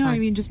me give him. No, I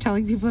mean just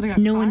telling people that I got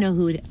no caught. one know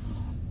who it.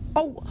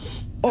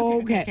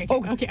 Okay.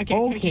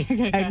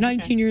 At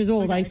 19 years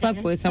old, I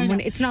slept with someone.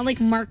 It's not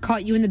like Mark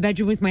caught you in the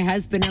bedroom with my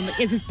husband. I'm like,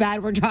 is this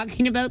bad? We're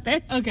talking about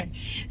this. Okay,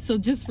 so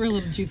just for a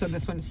little juice on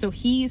this one. So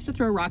he used to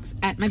throw rocks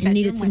at my bedroom I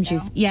needed some window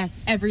juice.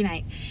 Yes, every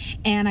night,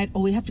 and I'd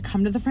always have to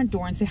come to the front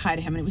door and say hi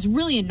to him, and it was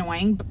really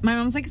annoying. But my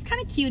mom was like, "It's kind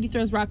of cute. He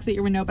throws rocks at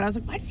your window," but I was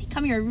like, "Why does he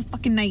come here every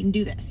fucking night and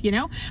do this?"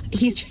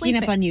 He's checking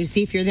up on you to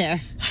see if you're there.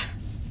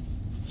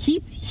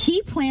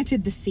 He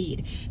planted the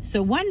seed.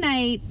 So one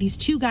night, these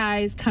two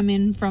guys come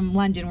in from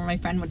London, where my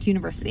friend went to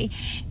university,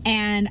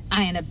 and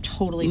I end up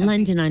totally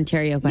London,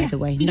 Ontario, by the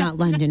way, not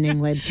London,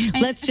 England.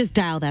 Let's just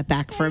dial that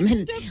back for a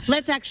minute.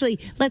 Let's actually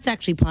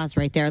pause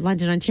right there.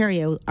 London,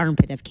 Ontario,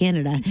 armpit of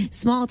Canada,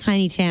 small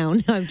tiny town.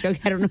 No, I'm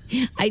joking. I don't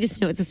know. I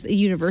just know it's a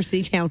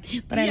university town,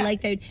 but I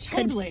like that.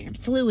 Totally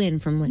Flew in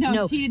from London.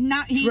 No, he did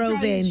not. He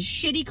drove in. His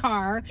shitty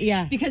car.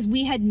 Yeah, because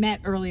we had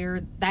met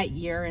earlier that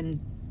year and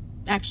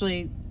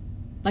actually.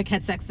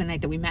 Had sex the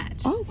night that we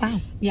met. Oh, wow.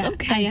 Yeah.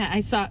 Okay.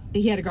 I saw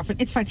he had a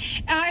girlfriend. It's fine.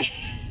 I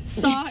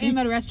saw him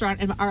at a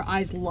restaurant and our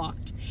eyes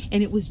locked.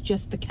 And it was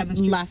just the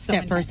chemistry. Lust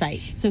at first sight.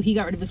 So he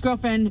got rid of his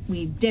girlfriend.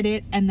 We did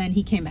it. And then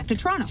he came back to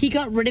Toronto. He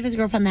got rid of his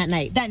girlfriend that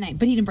night? That night.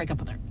 But he didn't break up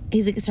with her.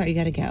 He's like, sorry, you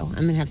got to go. I'm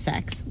going to have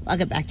sex. I'll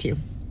get back to you.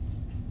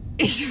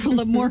 It's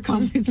more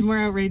confidence, more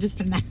outrageous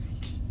than that.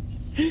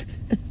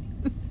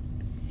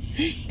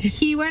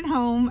 He went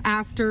home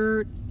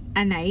after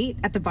a night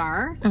at the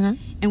bar,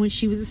 and when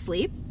she was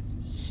asleep,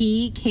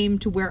 he came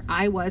to where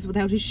I was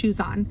without his shoes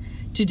on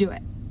to do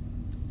it.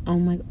 Oh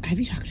my, have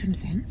you talked to him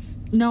since?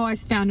 No, I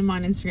found him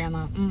on Instagram.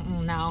 Like,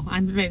 no.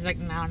 I'm like,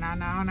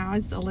 no. I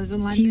still live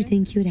in London. Do you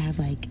think you would have,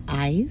 like,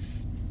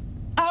 eyes?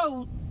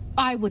 Oh,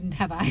 I wouldn't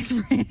have eyes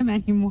for him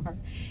anymore.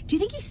 Do you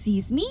think he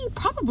sees me?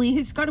 Probably.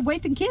 He's got a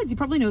wife and kids. He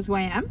probably knows who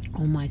I am.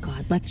 Oh my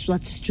God. Let's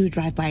just do a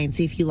drive-by and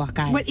see if you lock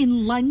eyes. What,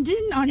 in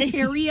London,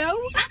 Ontario?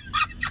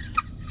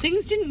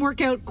 Things didn't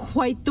work out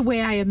quite the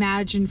way I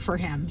imagined for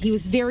him. He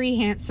was very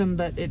handsome,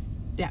 but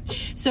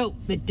so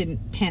it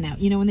didn't pan out.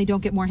 You know when they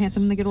don't get more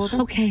handsome when they get older?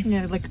 Okay.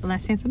 You know, like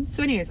less handsome.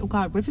 So anyways, oh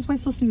God, what if his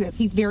wife's listening to this?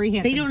 He's very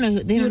handsome. They don't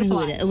know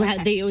who it is.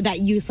 Okay. That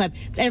you slept.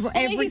 He's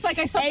like,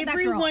 I slept with that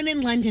girl. Everyone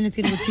in London is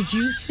going to go, did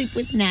you sleep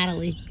with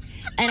Natalie?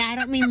 And I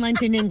don't mean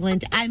London,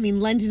 England. I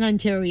mean London,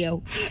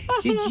 Ontario.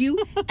 Did you?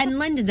 And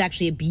London's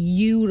actually a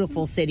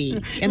beautiful city.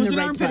 It was an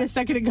armpit a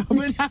second ago,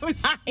 but I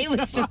was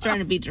just trying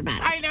to be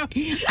dramatic. I know.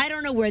 I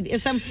don't know where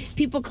some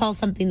people call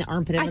something the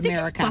armpit of America.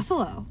 I think it's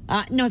Buffalo.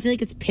 No, I feel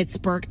like it's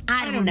Pittsburgh.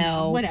 I don't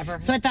know. Whatever.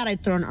 So I thought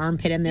I'd throw an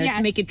armpit in there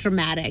to make it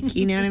dramatic.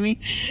 You know what I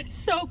mean?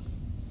 So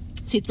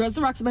he throws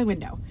the rocks at my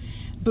window,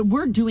 but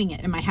we're doing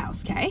it in my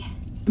house. Okay.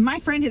 My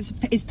friend is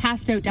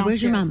passed out downstairs.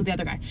 Where's your mom? With the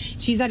other guy.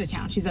 She's out of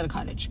town. She's at a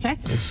cottage. Okay.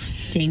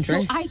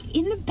 Dangerous. So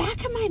in the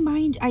back of my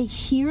mind, I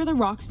hear the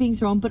rocks being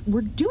thrown, but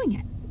we're doing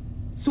it.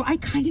 So I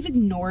kind of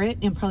ignore it.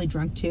 I'm probably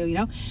drunk too, you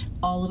know.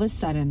 All of a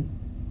sudden,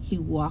 he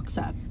walks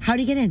up. How'd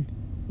he get in?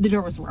 The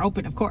doors were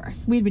open, of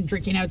course. We'd been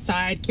drinking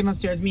outside. Came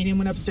upstairs. Me and him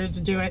went upstairs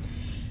to do it.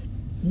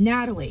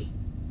 Natalie.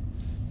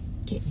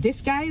 Okay,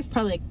 this guy is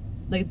probably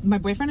like my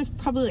boyfriend is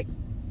probably like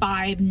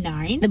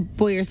 5'9". The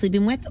boy you're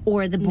sleeping with,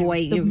 or the boy,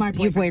 your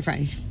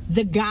boyfriend?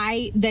 The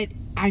guy that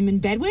I'm in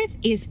bed with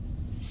is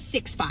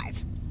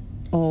 6'5".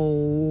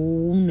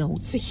 Oh no!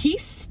 So he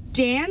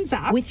stands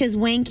up with his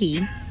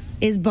wanky,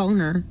 his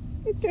boner.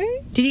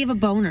 Okay. Did he have a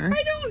boner?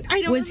 I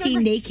don't. Was he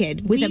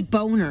naked with a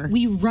boner?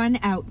 We run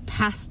out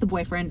past the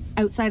boyfriend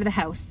outside of the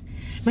house.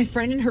 My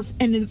friend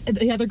and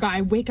the other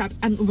guy wake up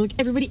and we're like,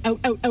 everybody out.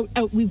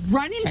 We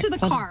run into the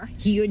car.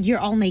 You're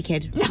all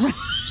naked.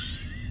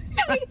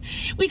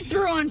 We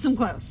threw on some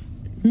clothes.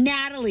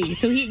 Natalie,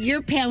 so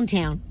you're Pound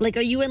Town. Like,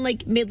 are you in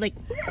like mid like?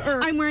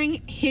 I'm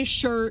wearing his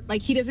shirt.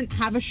 Like he doesn't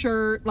have a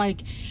shirt.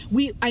 Like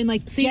I'm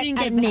like. So you didn't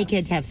get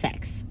naked to have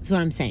sex. That's what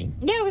I'm saying.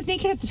 Yeah, I was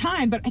naked at the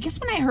time, but I guess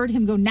when I heard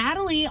him go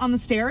Natalie on the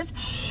stairs,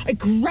 I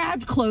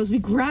grabbed clothes. We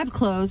grabbed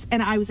clothes,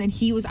 and I was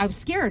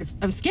scared.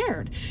 I was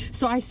scared.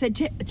 So I said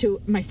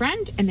to my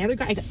friend and the other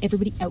guy, I go,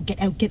 everybody out, get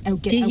out.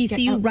 Did he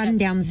see you run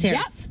down the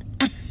stairs?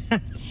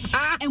 Yep.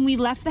 And we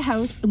left the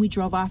house and we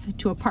drove off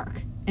to a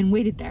park and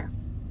waited there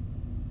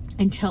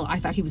until I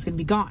thought he was going to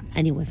be gone.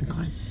 And he wasn't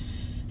gone.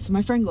 So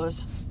my friend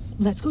goes,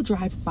 let's go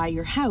drive by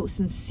your house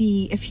and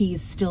see if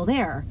he's still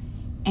there.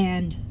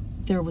 And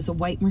there was a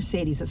white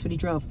Mercedes, that's what he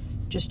drove,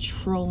 just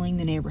trolling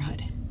the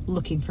neighborhood,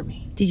 looking for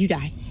me. Did you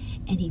die?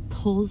 And he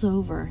pulls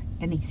over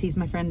and he sees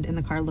my friend in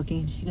the car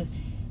looking, and she goes,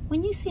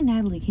 when you see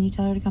Natalie, can you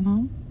tell her to come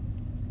home?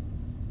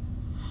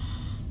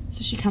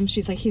 So she comes,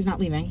 she's like, he's not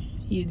leaving.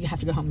 You have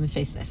to go home and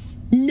face this.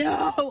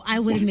 No, I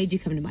would have made you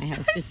come to my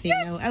house. Just so you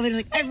know, I would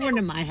have like everyone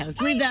to my house.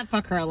 Leave that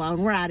fucker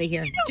alone. We're out of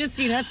here. Just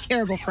so you know, that's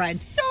terrible, friend.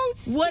 So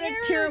scared. What a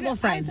terrible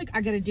friend. I was like,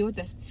 I got to deal with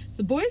this. So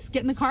the boys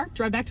get in the car,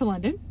 drive back to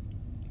London.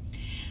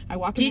 I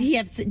walk. Did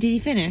he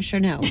finish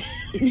or no?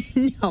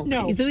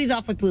 No. So he's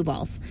off with blue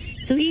balls.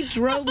 So he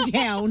drove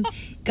down,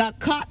 got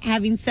caught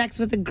having sex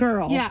with a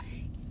girl. Yeah.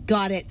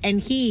 Got it, and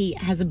he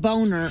has a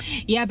boner.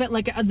 Yeah, but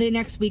like the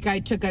next week, I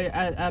took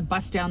a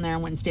bus down there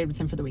and went and stayed with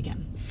him for the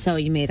weekend. So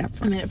you made up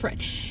for it. I made up for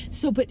it.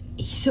 So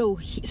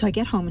I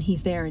get home and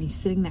he's there and he's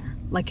sitting there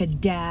like a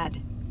dad.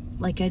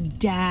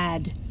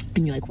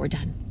 And you're like, we're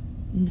done.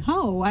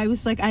 No, I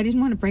was like, I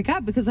didn't want to break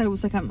up because I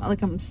was like,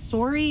 I'm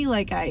sorry.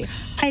 Like I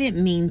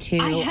didn't mean to.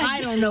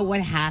 I don't know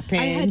what happened.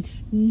 I had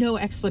no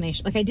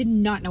explanation. Like I did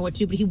not know what to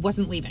do, but he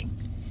wasn't leaving.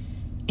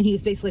 And he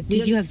was basically like,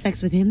 did you have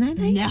sex with him that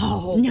night?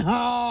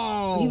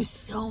 No. He was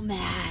so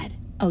mad.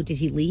 Oh, did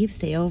he leave?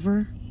 Stay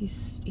over?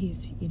 He's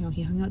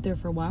he hung out there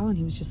for a while and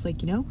he was just like,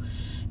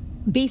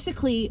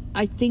 basically,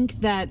 I think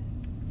that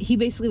he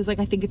basically was like,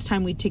 I think it's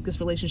time we take this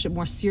relationship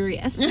more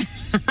serious.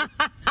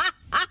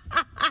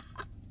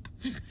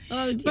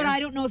 Oh, dear. But I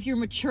don't know if you're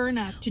mature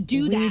enough to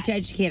do that. We need to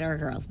educate our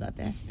girls about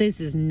this.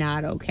 This is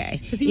not okay.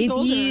 If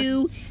older.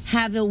 You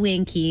have a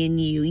winky in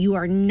you, you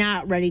are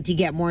not ready to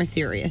get more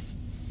serious.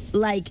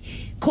 Like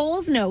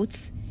Cole's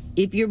notes,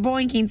 if you're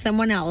boinking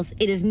someone else,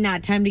 it is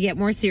not time to get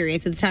more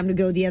serious. It's time to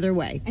go the other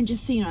way. And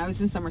just so you know, I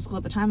was in summer school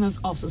at the time. I was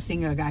also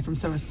seeing a guy from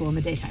summer school in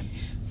the daytime.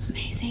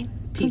 Amazing.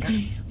 Peter.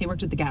 Okay. He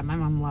worked at the Gap. My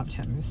mom loved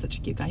him. He was such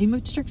a cute guy. He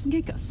moved to Turks and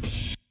Caicos.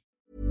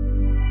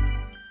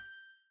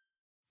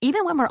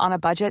 Even when we're on a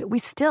budget, we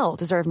still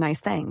deserve nice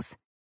things.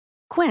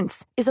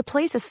 Quince is a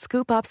place to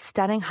scoop up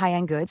stunning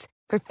high-end goods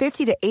for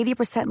 50 to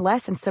 80%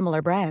 less than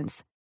similar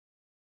brands.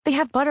 They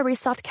have buttery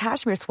soft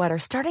cashmere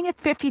sweaters starting at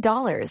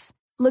 $50,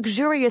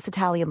 luxurious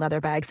Italian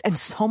leather bags, and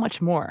so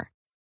much more.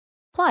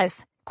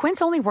 Plus,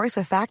 Quince only works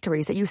with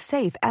factories that use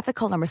safe,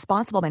 ethical, and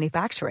responsible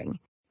manufacturing.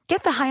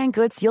 Get the high-end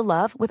goods you'll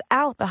love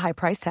without the high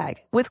price tag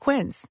with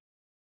Quince.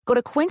 Go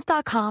to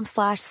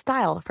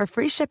quince.com/style for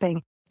free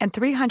shipping and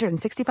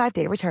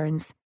 365-day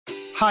returns.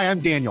 Hi,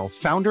 I'm Daniel,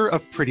 founder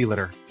of Pretty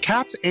Litter.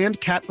 Cats and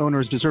cat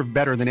owners deserve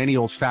better than any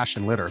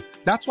old-fashioned litter.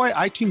 That's why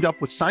I teamed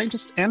up with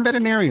scientists and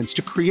veterinarians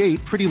to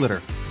create Pretty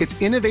Litter. Its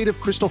innovative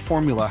crystal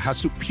formula has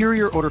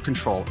superior odor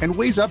control and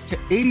weighs up to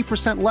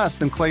 80% less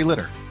than clay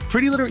litter.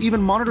 Pretty Litter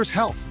even monitors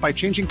health by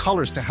changing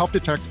colors to help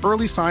detect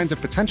early signs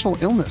of potential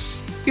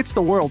illness. It's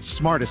the world's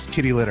smartest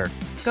kitty litter.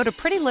 Go to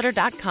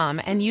prettylitter.com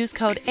and use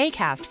code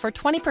ACAST for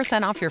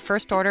 20% off your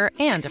first order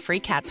and a free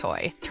cat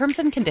toy. Terms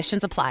and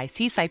conditions apply.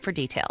 See site for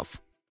details.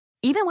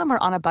 Even when we're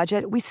on a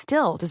budget, we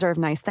still deserve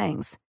nice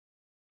things.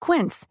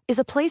 Quince is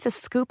a place to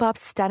scoop up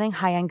stunning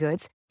high-end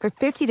goods for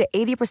 50 to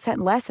 80%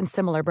 less than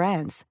similar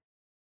brands.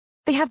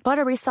 They have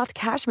buttery soft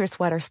cashmere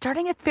sweaters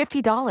starting at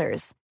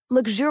 $50,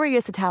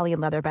 luxurious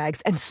Italian leather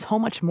bags, and so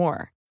much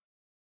more.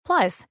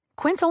 Plus,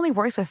 Quince only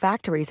works with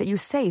factories that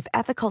use safe,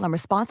 ethical, and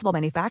responsible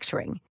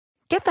manufacturing.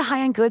 Get the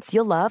high-end goods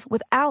you'll love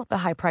without the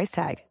high price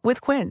tag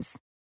with Quince.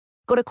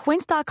 Go to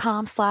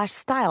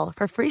quince.com/style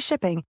for free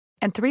shipping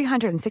and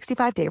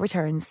 365-day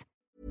returns.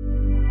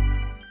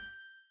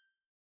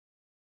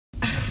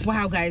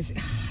 Wow, guys,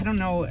 I don't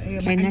know. Okay,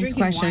 I'm next drinking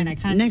question. wine. I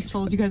kind of just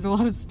told you guys a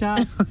lot of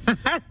stuff.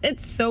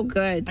 It's so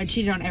good. I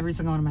cheated on every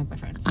single one of my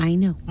boyfriends. I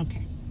know.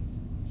 Okay.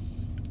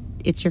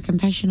 It's your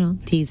confessional.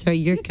 These are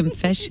your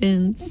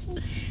confessions.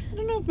 I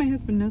don't know if my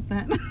husband knows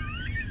that.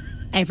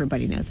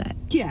 Everybody knows that.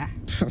 Yeah.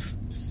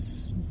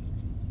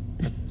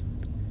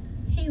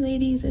 Hey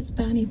ladies, it's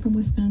Bonnie from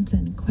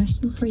Wisconsin.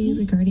 Question for you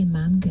regarding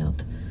mom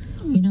guilt.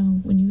 You know,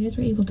 when you guys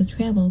were able to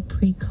travel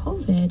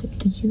pre-COVID,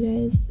 did you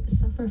guys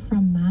suffer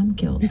from mom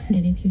guilt?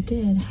 And if you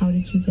did, how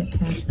did you get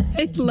past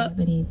that? Do you have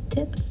any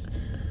tips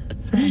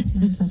for us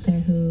moms out there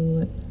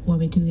who, when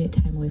we do get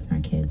time away from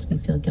our kids, we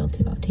feel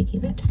guilty about taking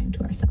that time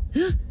to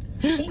ourselves?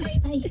 Thanks,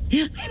 bye.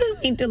 I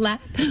don't mean to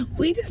laugh.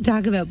 We just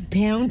talk about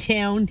Pound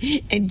Town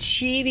and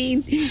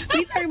cheating.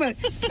 We talk about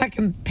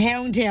fucking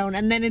Pound Town,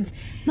 and then it's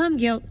mom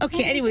guilt.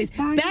 Okay, anyways,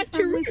 back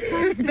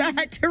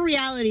to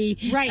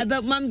reality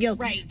about mom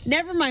guilt. Right.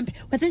 Never mind.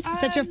 But this is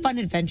such a fun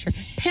adventure.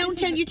 Pound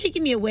Town, you're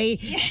taking me away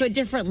to a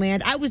different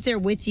land. I was there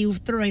with you,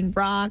 throwing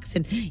rocks,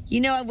 and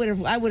I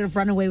would have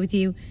run away with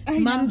you.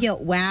 Mom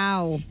guilt.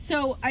 Wow.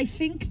 So I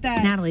think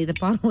that Natalie, the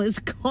bottle is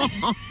gone.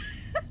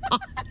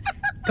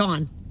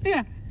 Gone.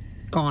 Yeah.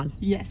 Gone.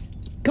 Yes.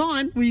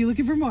 Gone. Were you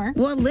looking for more?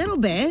 Well, a little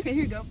bit. Okay,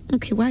 here you go.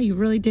 Okay, wow, you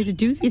really did a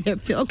doozy there.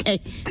 Okay,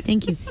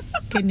 thank you.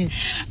 Good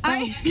news.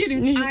 Okay,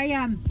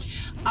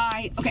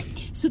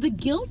 so the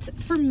guilt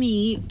for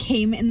me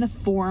came in the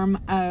form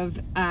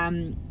of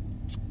the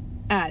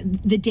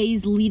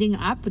days leading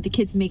up with the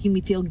kids making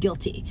me feel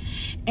guilty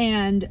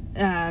and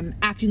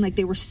acting like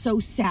they were so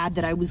sad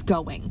that I was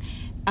going.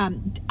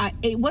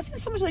 It wasn't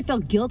so much that I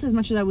felt guilt as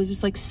much as I was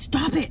just like,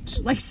 stop it.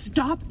 Like,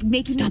 stop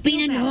making me feel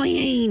being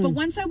annoying. But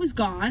once I was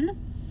gone,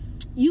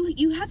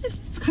 you have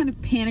this kind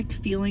of panicked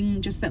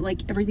feeling just that,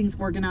 like, everything's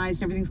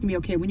organized, everything's gonna be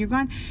okay when you're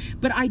gone.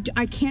 But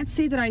I can't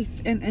say that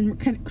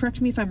and correct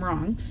me if I'm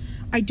wrong,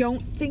 I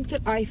don't think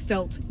that I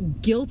felt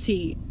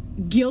guilty,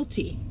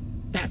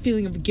 that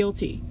feeling of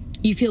guilty.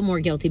 You feel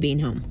more guilty being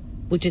home,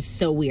 which is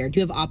so weird.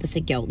 You have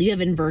opposite guilt. You have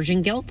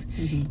inversion guilt.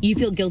 Mm-hmm. You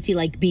feel guilty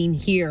like being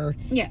here.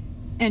 Yeah.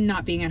 And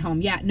not being at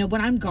home. Yeah, no, when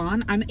I'm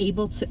gone, I'm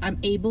able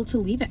to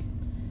leave it.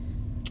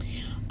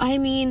 I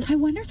mean, I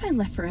wonder if I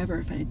left forever,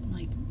 if I'd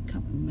like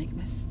come make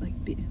us like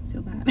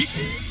feel bad.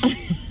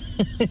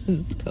 This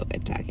is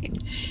COVID talking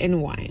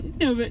and wine.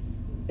 No, but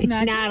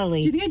Natalie,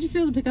 do you think I'd just be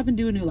able to pick up and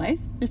do a new life?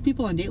 There's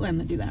people on Dateline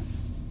that do that.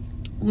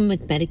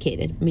 With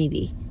medicated,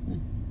 maybe.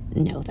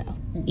 No, though,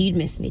 you'd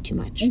miss me too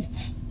much.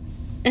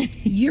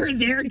 You're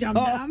there,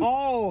 dum-dum.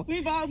 Oh,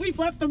 we've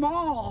left them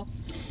all.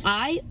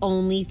 I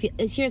only feel.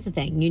 Here's the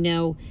thing,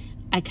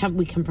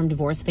 we come from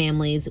divorced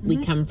families. Mm-hmm.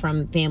 We come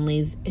from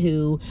families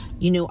who,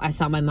 I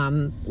saw my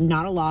mom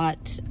not a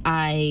lot.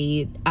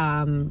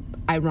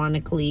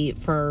 Ironically,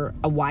 for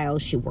a while,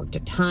 she worked a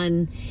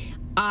ton.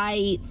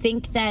 I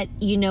think that,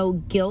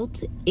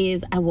 guilt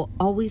is, I will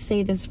always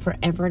say this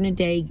forever and a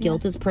day,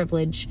 guilt is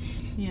privilege.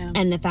 Yeah.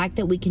 And the fact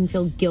that we can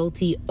feel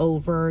guilty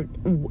over,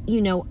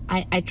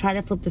 I try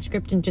to flip the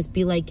script and just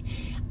be like,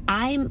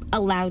 I'm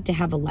allowed to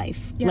have a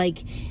life. Yeah.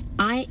 Like,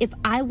 if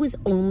I was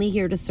only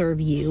here to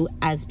serve you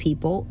as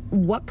people,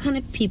 what kind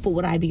of people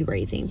would I be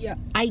raising? Yeah.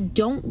 I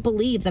don't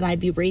believe that I'd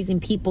be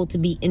raising people to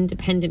be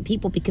independent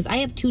people, because I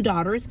have 2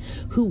 daughters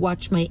who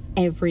watch my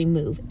every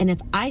move. And if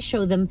I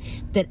show them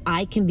that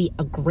I can be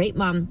a great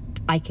mom,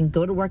 I can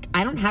go to work.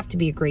 I don't have to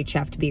be a great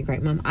chef to be a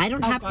great mom. I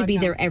don't have to be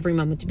there every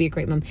moment to be a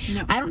great mom.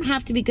 No. I don't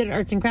have to be good at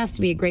arts and crafts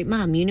to be a great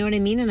mom. You know what I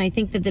mean? And I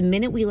think that the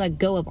minute we let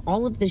go of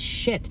all of the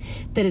shit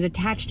that is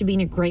attached to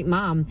being a great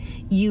mom,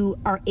 you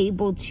are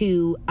able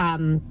to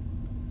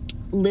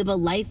live a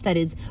life that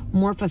is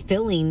more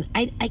fulfilling.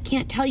 I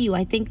can't tell you.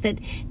 I think that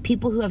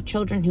people who have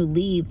children who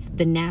leave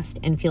the nest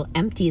and feel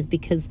empty is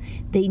because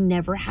they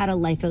never had a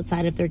life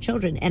outside of their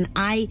children. And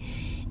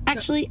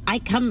Actually,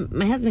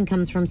 my husband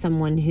comes from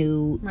someone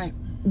who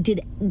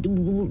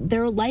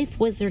their life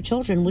was their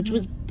children, which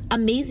was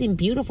amazing,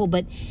 beautiful,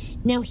 but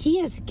now he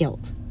has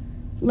guilt.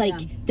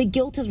 Like, the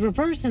guilt is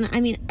reversed. And I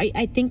mean,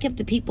 I think of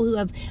the people who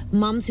have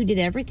moms who did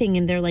everything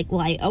and they're like,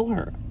 well, I owe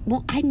her.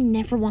 Well, I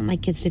never want my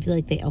kids to feel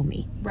like they owe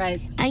me.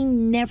 Right. I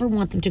never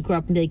want them to grow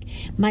up and be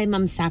like, my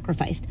mom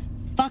sacrificed.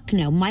 Fuck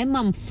no. My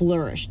mom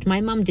flourished.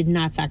 My mom did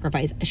not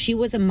sacrifice. She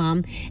was a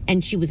mom,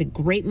 and she was a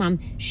great mom.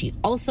 She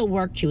also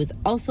worked. She was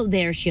also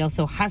there. She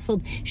also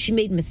hustled. She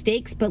made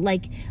mistakes. But,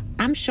 like,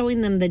 I'm showing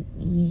them that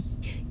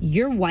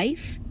your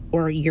wife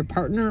or your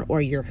partner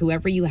or your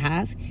whoever you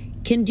have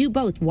can do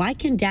both. Why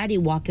can daddy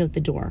walk out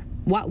the door?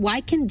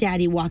 Why can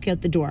daddy walk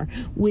out the door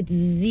with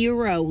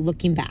zero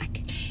looking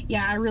back?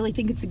 Yeah, I really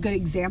think it's a good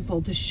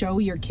example to show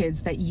your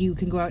kids that you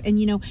can go out. And,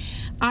 you know,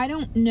 I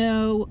don't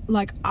know,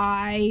 like,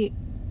 I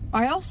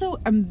also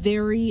am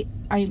very,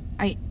 I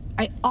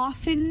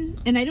often,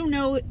 and I don't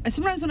know,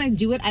 sometimes when I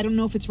do it, I don't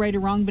know if it's right or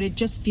wrong, but it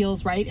just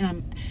feels right,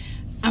 and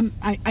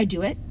I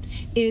do it,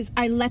 is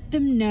I let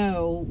them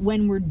know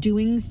when we're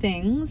doing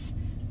things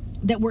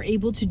that we're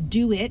able to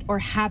do it or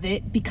have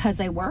it because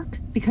I work,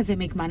 because I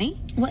make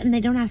money. Well, and they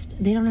don't ask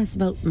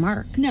about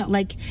Mark. No.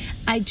 Like,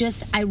 I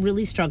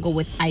really struggle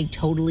with, I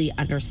totally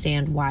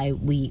understand why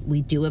we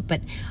do it,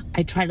 but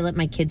I try to let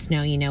my kids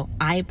know, you know,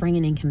 I bring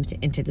an income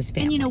into this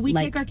family. And, you know, we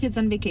take our kids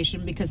on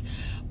vacation because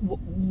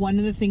one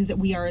of the things that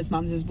we are as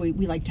moms is we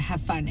like to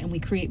have fun, and we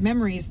create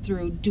memories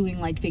through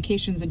doing, like,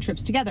 vacations and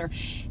trips together.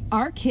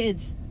 Our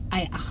kids,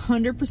 I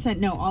 100%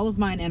 know, all of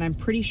mine, and I'm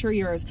pretty sure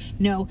yours,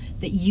 know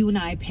that you and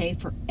I pay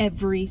for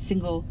every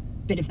single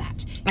bit of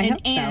that. I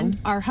hope so. And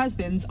our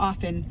husbands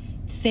often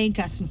thank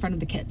us in front of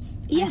the kids.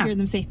 Yeah. I hear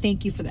them say,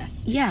 thank you for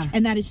this. Yeah.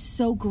 And that is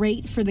so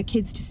great for the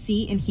kids to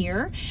see and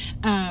hear.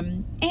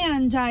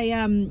 And I,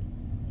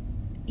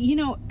 you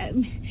know,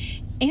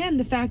 and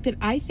the fact that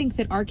I think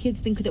that our kids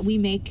think that we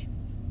make,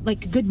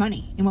 like, good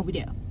money in what we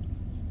do.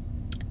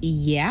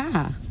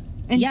 Yeah.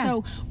 And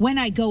so when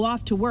I go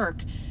off to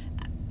work,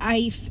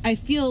 I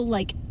feel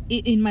like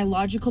in my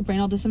logical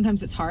brain, although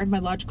sometimes it's hard, my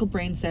logical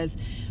brain says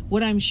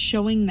what I'm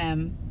showing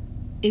them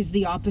is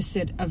the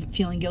opposite of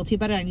feeling guilty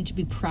about it. I need to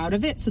be proud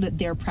of it so that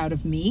they're proud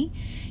of me,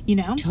 you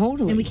know?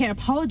 Totally. And we can't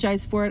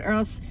apologize for it, or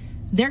else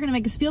they're going to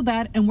make us feel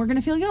bad and we're going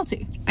to feel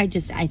guilty. I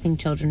think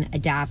children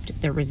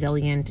adapt. They're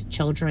resilient.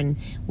 Children,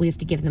 we have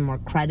to give them more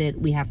credit.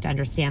 We have to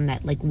understand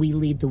that, like, we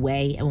lead the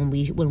way, and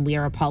when we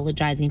are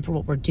apologizing for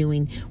what we're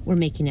doing, we're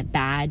making it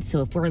bad.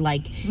 So if we're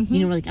like, you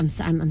know, we're like,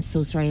 I'm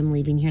so sorry, I'm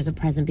leaving. Here's a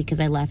present because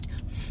I left.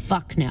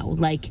 Fuck no.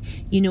 Like,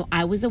 you know,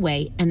 I was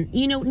away, and,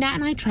 you know, Nat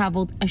and I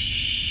traveled a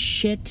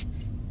shit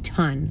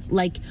ton.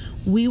 Like,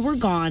 we were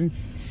gone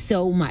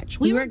so much.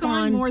 We were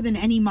gone more than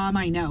any mom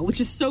I know,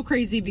 which is so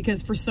crazy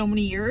because for so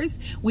many years,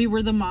 we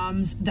were the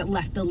moms that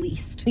left the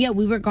least. Yeah,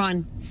 we were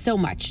gone so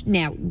much.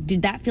 Now,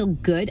 did that feel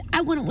good?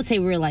 I wouldn't say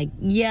we were like,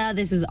 yeah,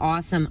 this is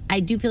awesome.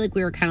 I do feel like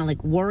we were kind of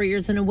like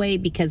warriors in a way,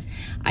 because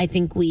I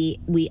think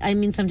I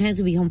mean,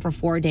 sometimes we'd be home for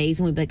 4 days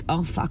and we'd be like,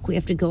 oh, fuck, we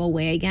have to go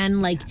away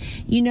again. Like,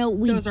 you know,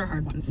 those are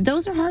hard ones.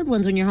 Those are hard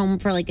ones when you're home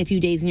for like a few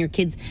days and your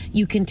kids,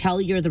 you can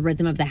tell you're the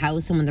rhythm of the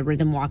house, and when the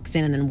rhythm walks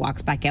in and then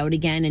walks back out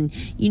again, and,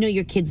 you know,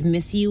 your kids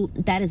miss you.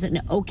 That is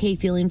an okay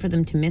feeling for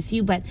them to miss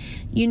you. But,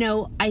 you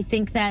know, I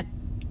think that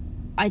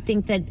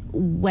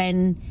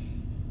when,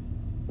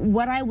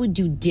 what I would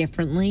do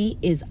differently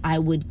is I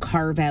would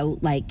carve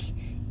out, like,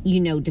 you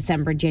know,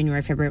 December,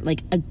 January, February,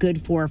 like a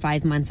good 4 or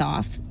 5 months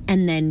off,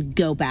 and then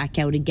go back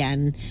out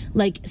again,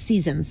 like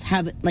seasons,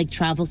 have like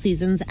travel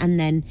seasons, and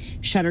then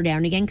shut her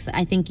down again. Because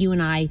I think you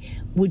and I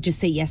would just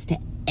say yes to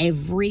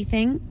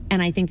everything,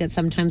 and I think that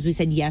sometimes we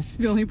said yes.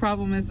 The only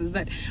problem is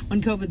that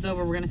when COVID's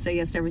over, we're going to say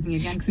yes to everything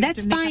again.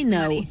 That's fine,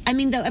 though. Money. I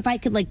mean, though, if I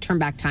could like turn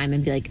back time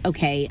and be like,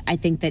 okay, I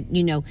think that,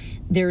 you know,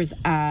 there's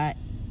I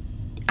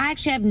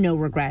actually have no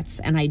regrets,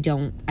 and I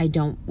don't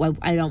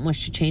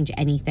wish to change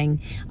anything.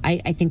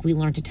 I think we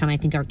learned a ton. I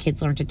think our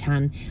kids learned a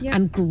ton. Yeah.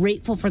 I'm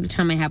grateful for the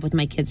time I have with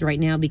my kids right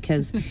now,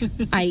 because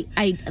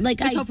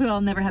hopefully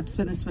I'll never have to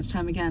spend this much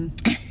time again.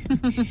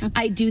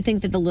 I do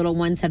think that the little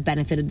ones have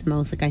benefited the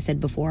most, like I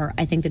said before.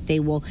 I think that they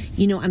will,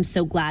 you know, I'm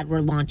so glad we're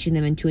launching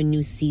them into a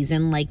new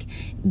season. Like,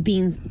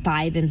 being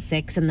 5 and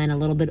 6 and then a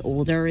little bit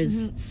older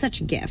is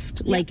such a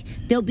gift. Yeah. Like,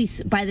 they'll be,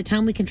 by the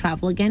time we can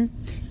travel again,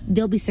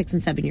 they'll be 6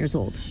 and 7 years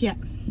old. Yeah.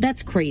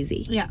 That's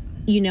crazy. Yeah.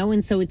 You know,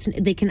 and so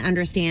they can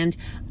understand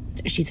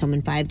she's home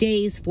in 5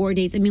 days, 4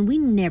 days. I mean, we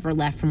never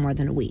left for more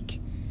than a week.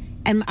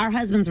 And our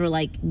husbands were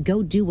like,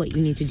 go do what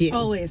you need to do.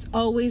 Always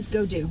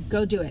go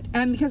do it.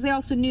 And because they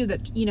also knew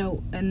that, you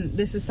know, and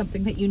this is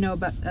something that you know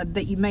about,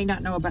 that you may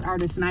not know about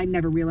artists, and I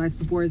never realized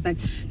before, is that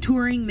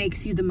touring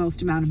makes you the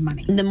most amount of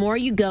money. The more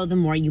you go, the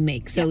more you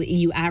make. So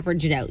you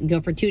average it out. You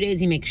go for 2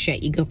 days, you make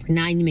shit. You go for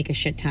 9, you make a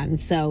shit ton.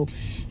 So,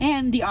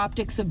 and the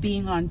optics of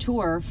being on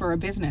tour for a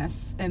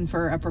business and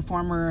for a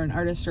performer, an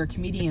artist, or a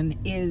comedian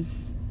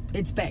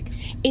it's big.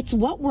 It's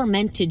what we're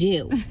meant to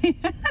do.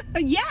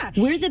 Yeah.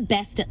 We're the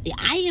best.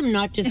 I am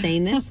not just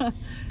saying this.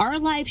 Our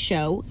live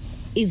show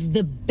is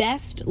the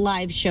best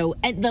live show.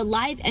 The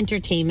live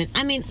entertainment.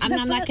 I mean,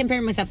 I'm not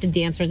comparing myself to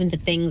dancers and to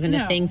things and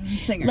to things.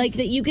 Singers. Like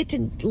that you get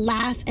to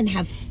laugh and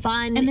have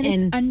fun. And then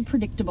it's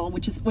unpredictable,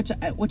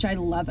 which I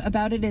love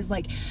about it is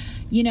like,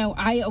 you know,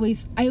 I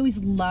always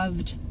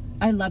loved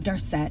our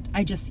set.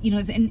 I just, you know,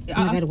 and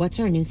oh my God, what's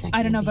our new set?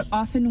 I don't know, but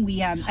often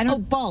we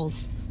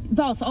balls,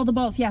 all the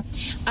balls. Yeah,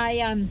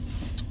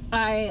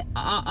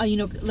 you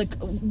know, like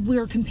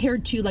we're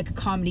compared to like a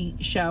comedy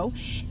show,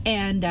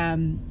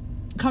 and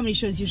comedy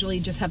shows usually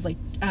just have like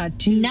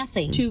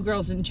two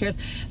girls in chairs.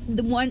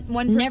 The one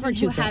person Never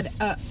two who had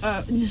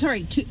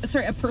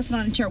a person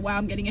on a chair. Wow,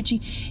 I'm getting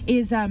itchy.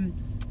 Is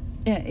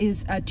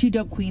Two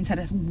Dope Queens had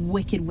a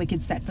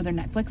wicked set for their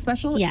Netflix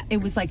special. Yeah,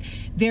 it was like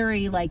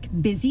very like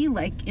busy,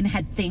 like, and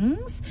had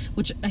things,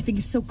 which I think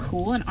is so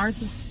cool. And ours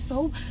was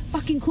so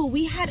fucking cool.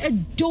 We had a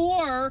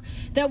door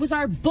that was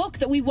our book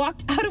that we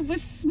walked out of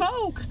with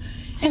smoke.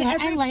 And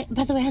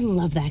by the way, I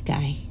love that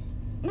guy.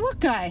 What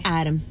guy?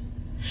 Adam.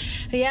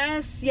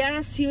 Yes,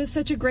 he was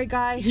such a great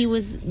guy. He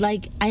was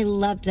like, I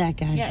loved that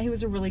guy. Yeah, he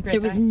was a really great guy.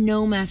 There was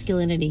no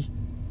masculinity.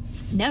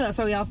 No, that's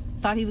why we all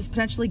thought he was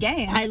potentially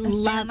gay. I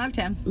loved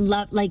him.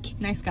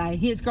 Nice guy.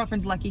 His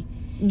girlfriend's lucky.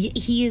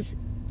 He is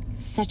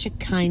such a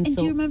kind soul. And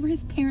do you remember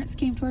his parents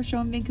came to our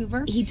show in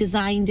Vancouver? He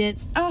designed it.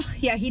 Oh,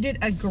 yeah, he did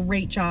a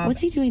great job.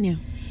 What's he doing now?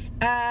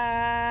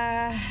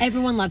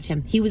 Everyone loved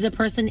him. He was a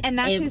person. And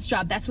that's his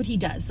job. That's what he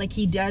does. Like,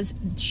 he does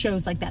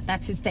shows like that.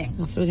 That's his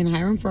thing. So we're going to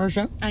hire him for our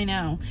show? I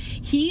know.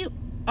 He,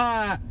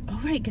 right,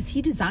 because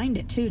he designed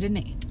it too,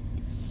 didn't he?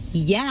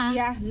 Yeah.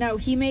 Yeah, no,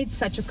 he made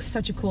such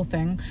a cool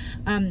thing.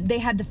 They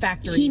had the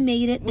factories. He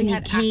made it, and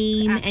he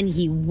came, and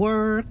he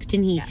worked,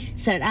 and he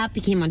set it up. He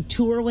came on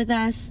tour with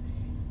us.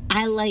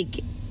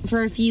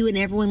 For a few, and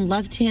everyone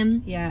loved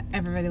him. Yeah,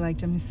 everybody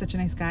liked him. He's such a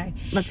nice guy.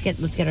 Let's get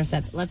our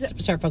set.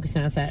 Let's start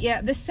focusing on a set.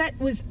 Yeah, the set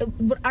was.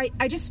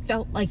 I just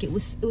felt like it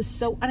was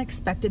so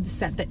unexpected. The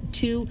set that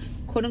two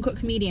quote unquote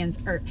comedians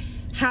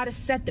had a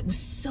set that was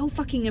so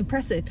fucking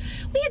impressive.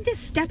 We had this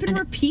step and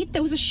repeat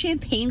that was a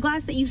champagne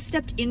glass that you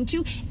stepped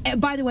into.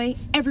 By the way,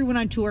 everyone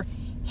on tour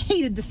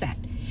hated the set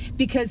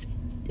because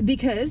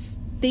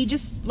they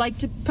just like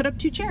to put up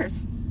two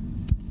chairs.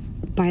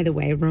 By the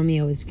way,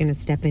 Romeo is going to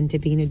step into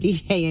being a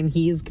DJ, and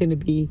he is going to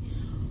be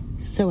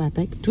so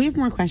epic. Do we have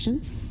more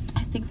questions? I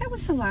think that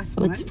was the last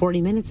one. It's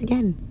 40 minutes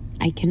again.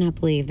 I cannot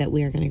believe that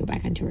we are going to go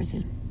back on tour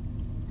soon.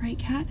 Right,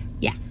 Kat?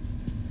 Yeah.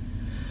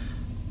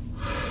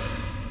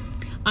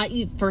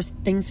 First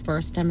things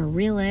first, I'm a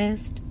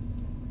realist.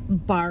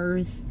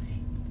 Bars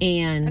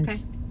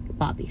and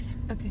lobbies.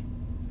 Okay.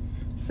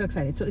 So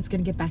excited. So it's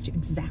going to get back to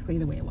exactly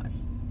the way it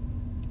was.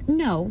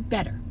 No.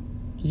 Better.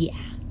 Yeah.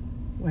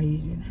 Why are you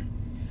doing that?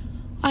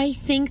 I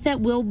think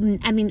that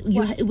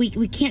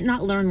we can't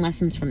not learn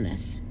lessons from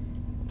this.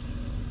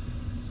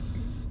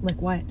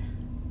 Like what?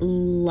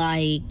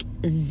 Like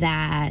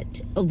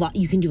that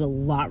you can do a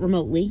lot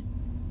remotely.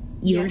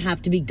 You don't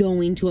have to be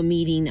going to a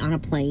meeting on a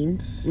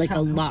plane,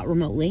 lot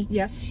remotely.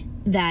 Yes.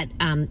 That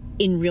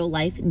in real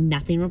life,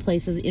 nothing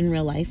replaces in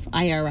real life,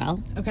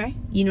 IRL. Okay.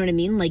 You know what I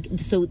mean?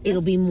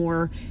 It'll be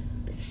more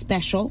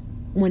special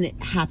when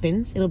it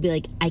happens. It'll be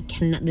like,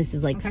 this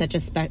is such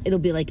a it'll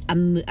be like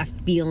a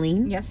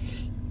feeling. Yes.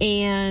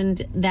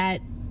 And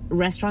that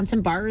restaurants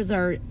and bars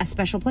are a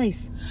special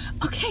place.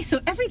 Okay,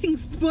 so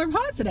everything's more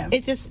positive.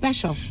 It's just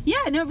special. Yeah,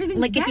 no, everything's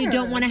like better. If you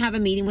don't want to have a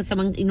meeting with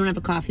someone, you don't have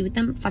a coffee with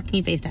them, fucking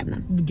you FaceTime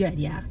them. Good,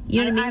 yeah.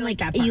 You know what I mean? I like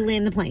that part. You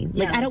land the plane.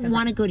 Yeah, I don't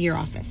want to go to your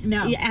office.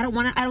 No. I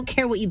don't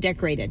care what you've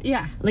decorated.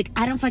 Yeah.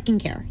 I don't fucking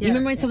care. Yeah, you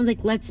remember when someone's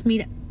like, let's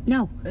meet up?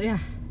 No. Yeah.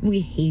 We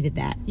hated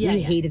that. Yeah,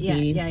 we hated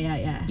meetings.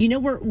 Yeah. You know,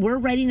 we're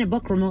writing a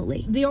book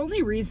remotely. The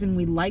only reason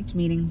we liked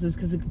meetings was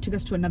because it took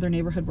us to another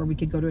neighborhood where we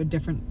could go to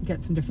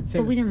get some different food.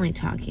 But we didn't like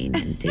talking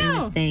and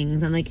doing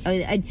things. And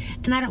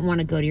and I don't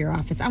want to go to your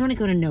office. I want to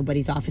go to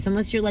nobody's office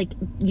unless you're at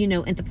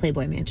the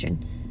Playboy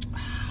Mansion.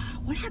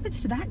 What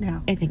happens to that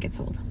now? I think it's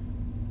old.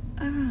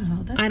 Oh,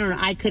 that's I don't know.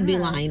 so I could be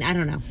sad. lying. I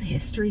don't know. It's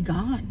history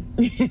gone.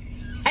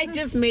 I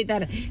just made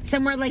that up.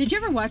 Somewhere Did you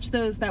ever watch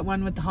that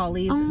one with the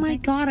Hollies? Oh my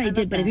God, I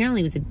did, but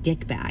apparently it was a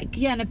dick bag.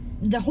 Yeah, and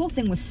the whole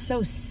thing was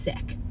so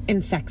sick.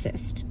 And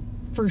sexist.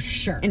 For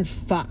sure. And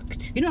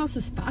fucked. You know who else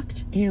is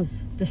fucked? Ew.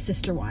 The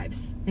sister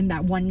wives. And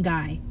that one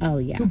guy. Oh,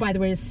 yeah. Who, by the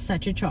way, is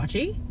such a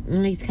chachi.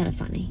 He's kind of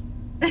funny.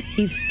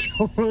 He's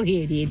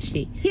totally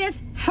ADHD. He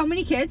has how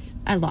many kids?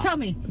 A lot. Tell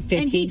me. 50.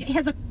 And he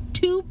has a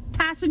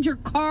 2-passenger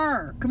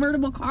car,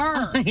 convertible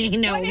car. I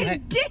know. What a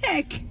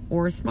dick.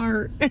 Or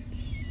smart.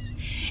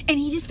 And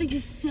he just thinks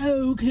it's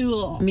so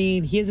cool. I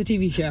mean, he has a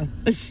TV show.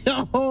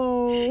 So.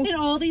 And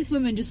all these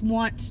women just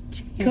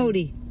want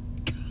Cody.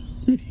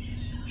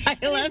 I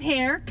love his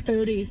hair.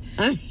 Cody.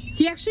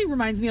 He actually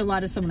reminds me a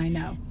lot of someone I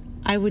know.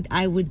 I would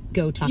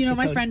go talk to Cody. You know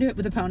my friend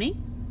with a pony?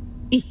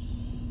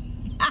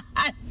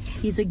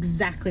 He's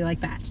exactly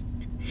like that.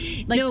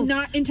 No,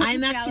 not in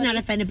I'm actually not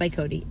offended by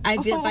Cody. I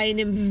find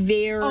him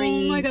very...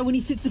 Oh my God, when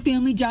he sits the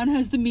family down,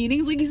 has the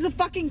meetings, like he's the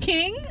fucking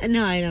king?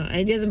 No, I don't.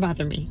 It doesn't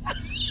bother me.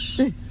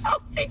 Oh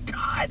my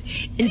God.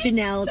 And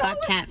Janelle got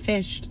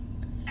catfished.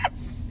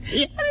 Yes.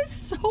 Yeah. That is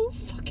so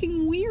fucking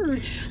fucking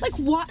weird. Like,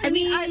 what? I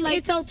mean, I like...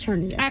 It's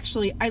alternative.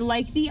 Actually, I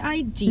like the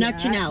idea. Not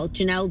Janelle.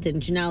 Janelle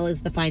didn't. Janelle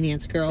is the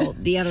finance girl.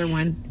 The other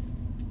one.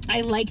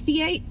 I like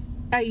the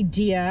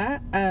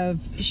idea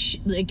of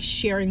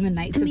sharing the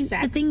nights of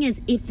sex. The thing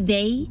is, if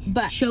they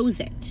chose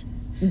it,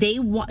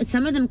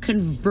 some of them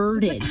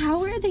converted. But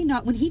how are they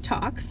not, when he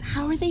talks,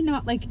 how are they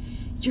not like,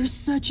 you're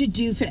such a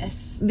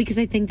doofus? Because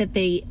I think that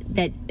do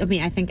they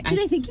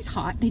think he's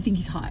hot? They think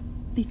he's hot.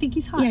 They think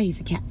he's hot. Yeah, he's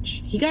a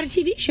catch. He got a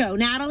TV show,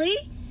 Natalie.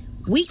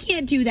 We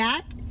can't do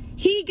that.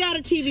 He got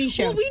a TV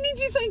show. Well, we need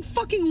to do something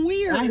fucking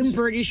weird. I'm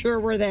pretty sure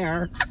we're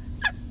there.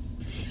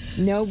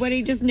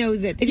 Nobody just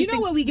knows it. You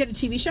know when we get a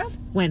TV show?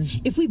 When?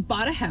 If we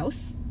bought a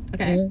house,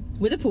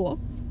 with a pool.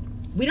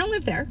 We don't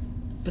live there,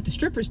 but the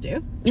strippers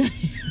do.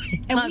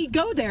 And we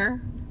go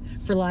there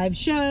for live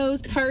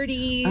shows,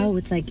 parties. Oh,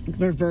 it's like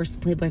reverse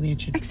Playboy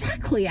Mansion.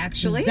 Exactly,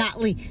 actually.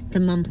 Exactly. The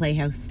Mum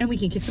Playhouse. And we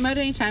can kick them out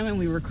anytime and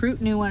we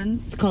recruit new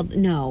ones. It's called,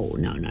 no.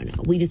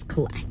 We just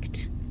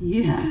collect.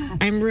 Yeah.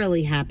 I'm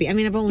really happy. I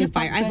mean, I've only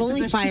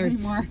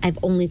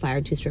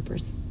fired 2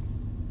 strippers.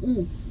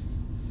 Ooh.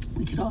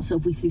 We could also,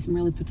 if we see some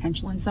really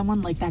potential in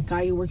someone, like that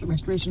guy who works at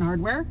Restoration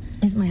Hardware.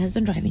 Is my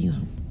husband driving you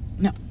home?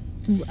 No.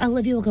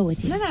 Olivia will go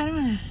with you. No, I don't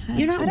want to.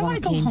 You're not I don't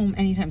want to go home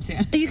anytime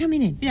soon. Are you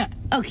coming in? Yeah.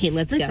 Okay,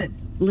 let's go.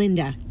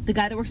 Linda. The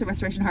guy that works at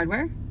Restoration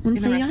Hardware in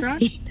the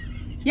restaurant.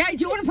 Yeah, I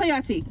do want to play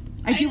Yahtzee.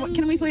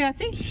 Can we play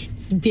Yahtzee?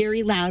 It's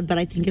very loud, but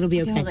I think it'll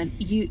be okay. Hold on.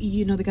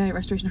 You know the guy at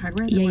Restoration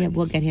Hardware? Yeah,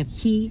 we'll get him.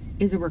 He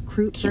is a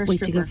recruit. Can't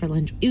wait to go for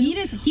lunch. He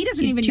doesn't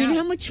even know. Do you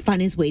know how much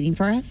fun is waiting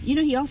for us? You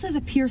know, he also has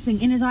a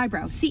piercing in his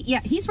eyebrow. See,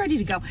 yeah, he's ready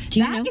to go.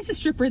 That is a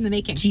stripper in the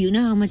making. Do you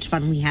know how much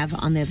fun we have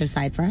on the other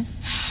side for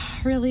us?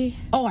 Really?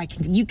 Oh, I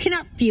can. You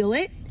cannot feel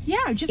it. Yeah,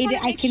 I just want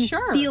to make sure.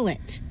 I can feel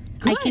it.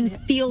 Good. I can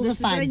feel the fun. This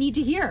is what I need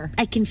to hear.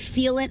 I can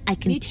feel it. I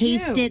can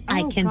taste it.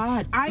 Oh,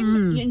 God.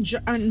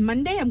 On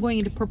Monday, I'm going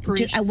into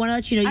preparation. I want to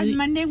let you know. On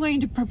Monday, I'm going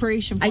into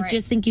preparation for it. I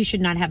just think you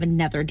should not have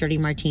another dirty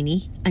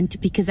martini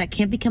because that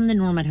can't become the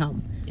norm at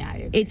home.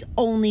 Yeah, it's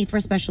only for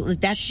special.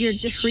 If that's your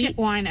just treat. Shit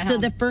wine at so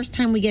home. The first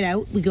time we get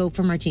out, we go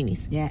for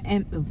martinis. Yeah,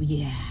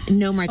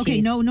 no martinis.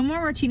 Okay, no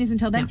more martinis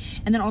until then. No.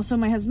 And then also,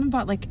 my husband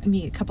bought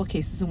me a couple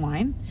cases of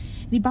wine,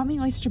 and he bought me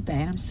Oyster Bay,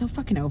 and I'm so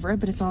fucking over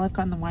it. But it's all I've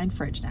got in the wine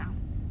fridge now.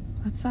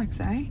 That sucks,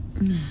 eh?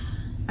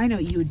 I know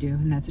what you would do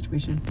in that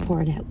situation.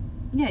 Pour it out.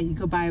 Yeah, you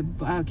go buy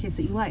a case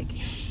that you like.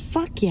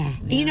 Fuck yeah.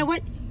 And you know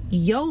what?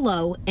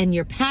 YOLO and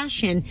your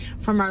passion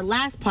from our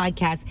last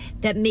podcast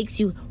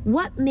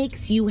what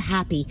makes you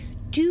happy?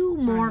 Do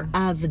more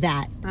of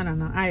that. I don't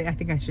know. I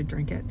think I should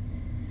drink it.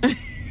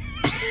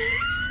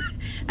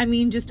 I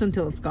mean, just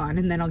until it's gone,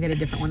 and then I'll get a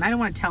different one. I don't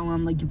want to tell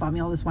them, like, you bought me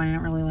all this wine I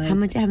don't really like. How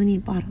many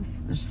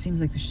bottles? There seems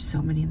like there's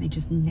so many, and they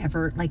just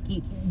never, like,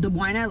 eat. The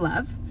wine I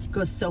love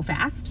goes so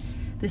fast.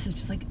 This is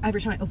just like,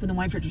 every time I open the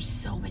wine fridge, there's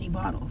so many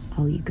bottles.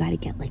 Oh, you gotta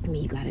get like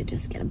me. You gotta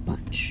just get a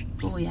bunch.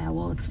 Oh, yeah,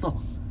 well, it's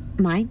full.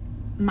 Mine?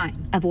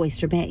 Mine. Of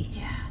Oyster Bay.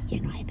 Yeah. Yeah,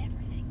 no, I have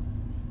everything.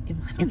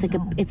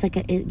 It's like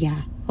a,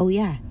 yeah. Oh,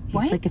 yeah.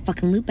 What? It's like a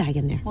fucking loot bag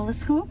in there. Well,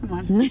 let's go open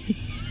one.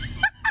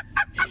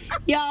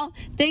 Y'all,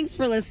 thanks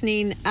for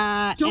listening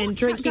and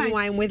drinking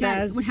wine with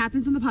us. What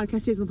happens when the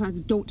podcast stays on the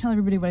podcast, don't tell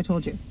everybody what I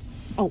told you.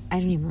 Oh, I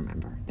don't even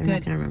remember. They're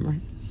not going to remember.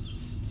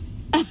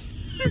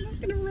 They're not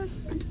going to remember.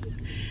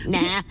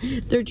 Nah,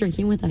 they're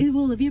drinking with us.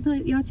 Will Olivia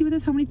play Yahtzee with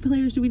us? How many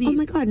players do we need? Oh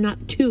my God,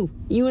 not 2.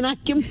 You and I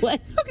can play.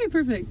 Okay,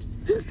 perfect.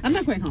 I'm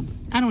not going home.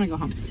 I don't want to go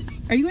home.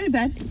 Are you going to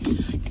bed?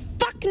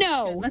 Fuck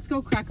no. Okay, let's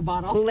go crack a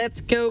bottle.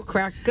 Let's go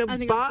crack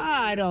a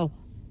bottle.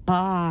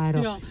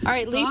 Bottle. No. All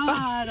right, leave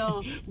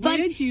bottle.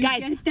 Fun.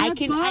 Guys,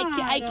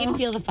 I can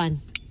feel the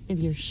fun with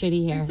your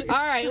shitty hair. All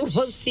right,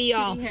 we'll see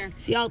y'all.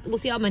 We'll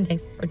see y'all Monday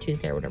or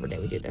Tuesday or whatever day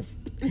we do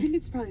this. I think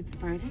it's probably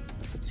Friday.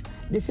 Subscribe.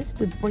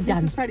 We're done.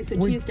 This is Friday, so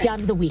we're Tuesday.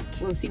 Done the week.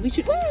 We'll see. We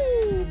should.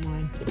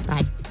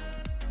 Bye.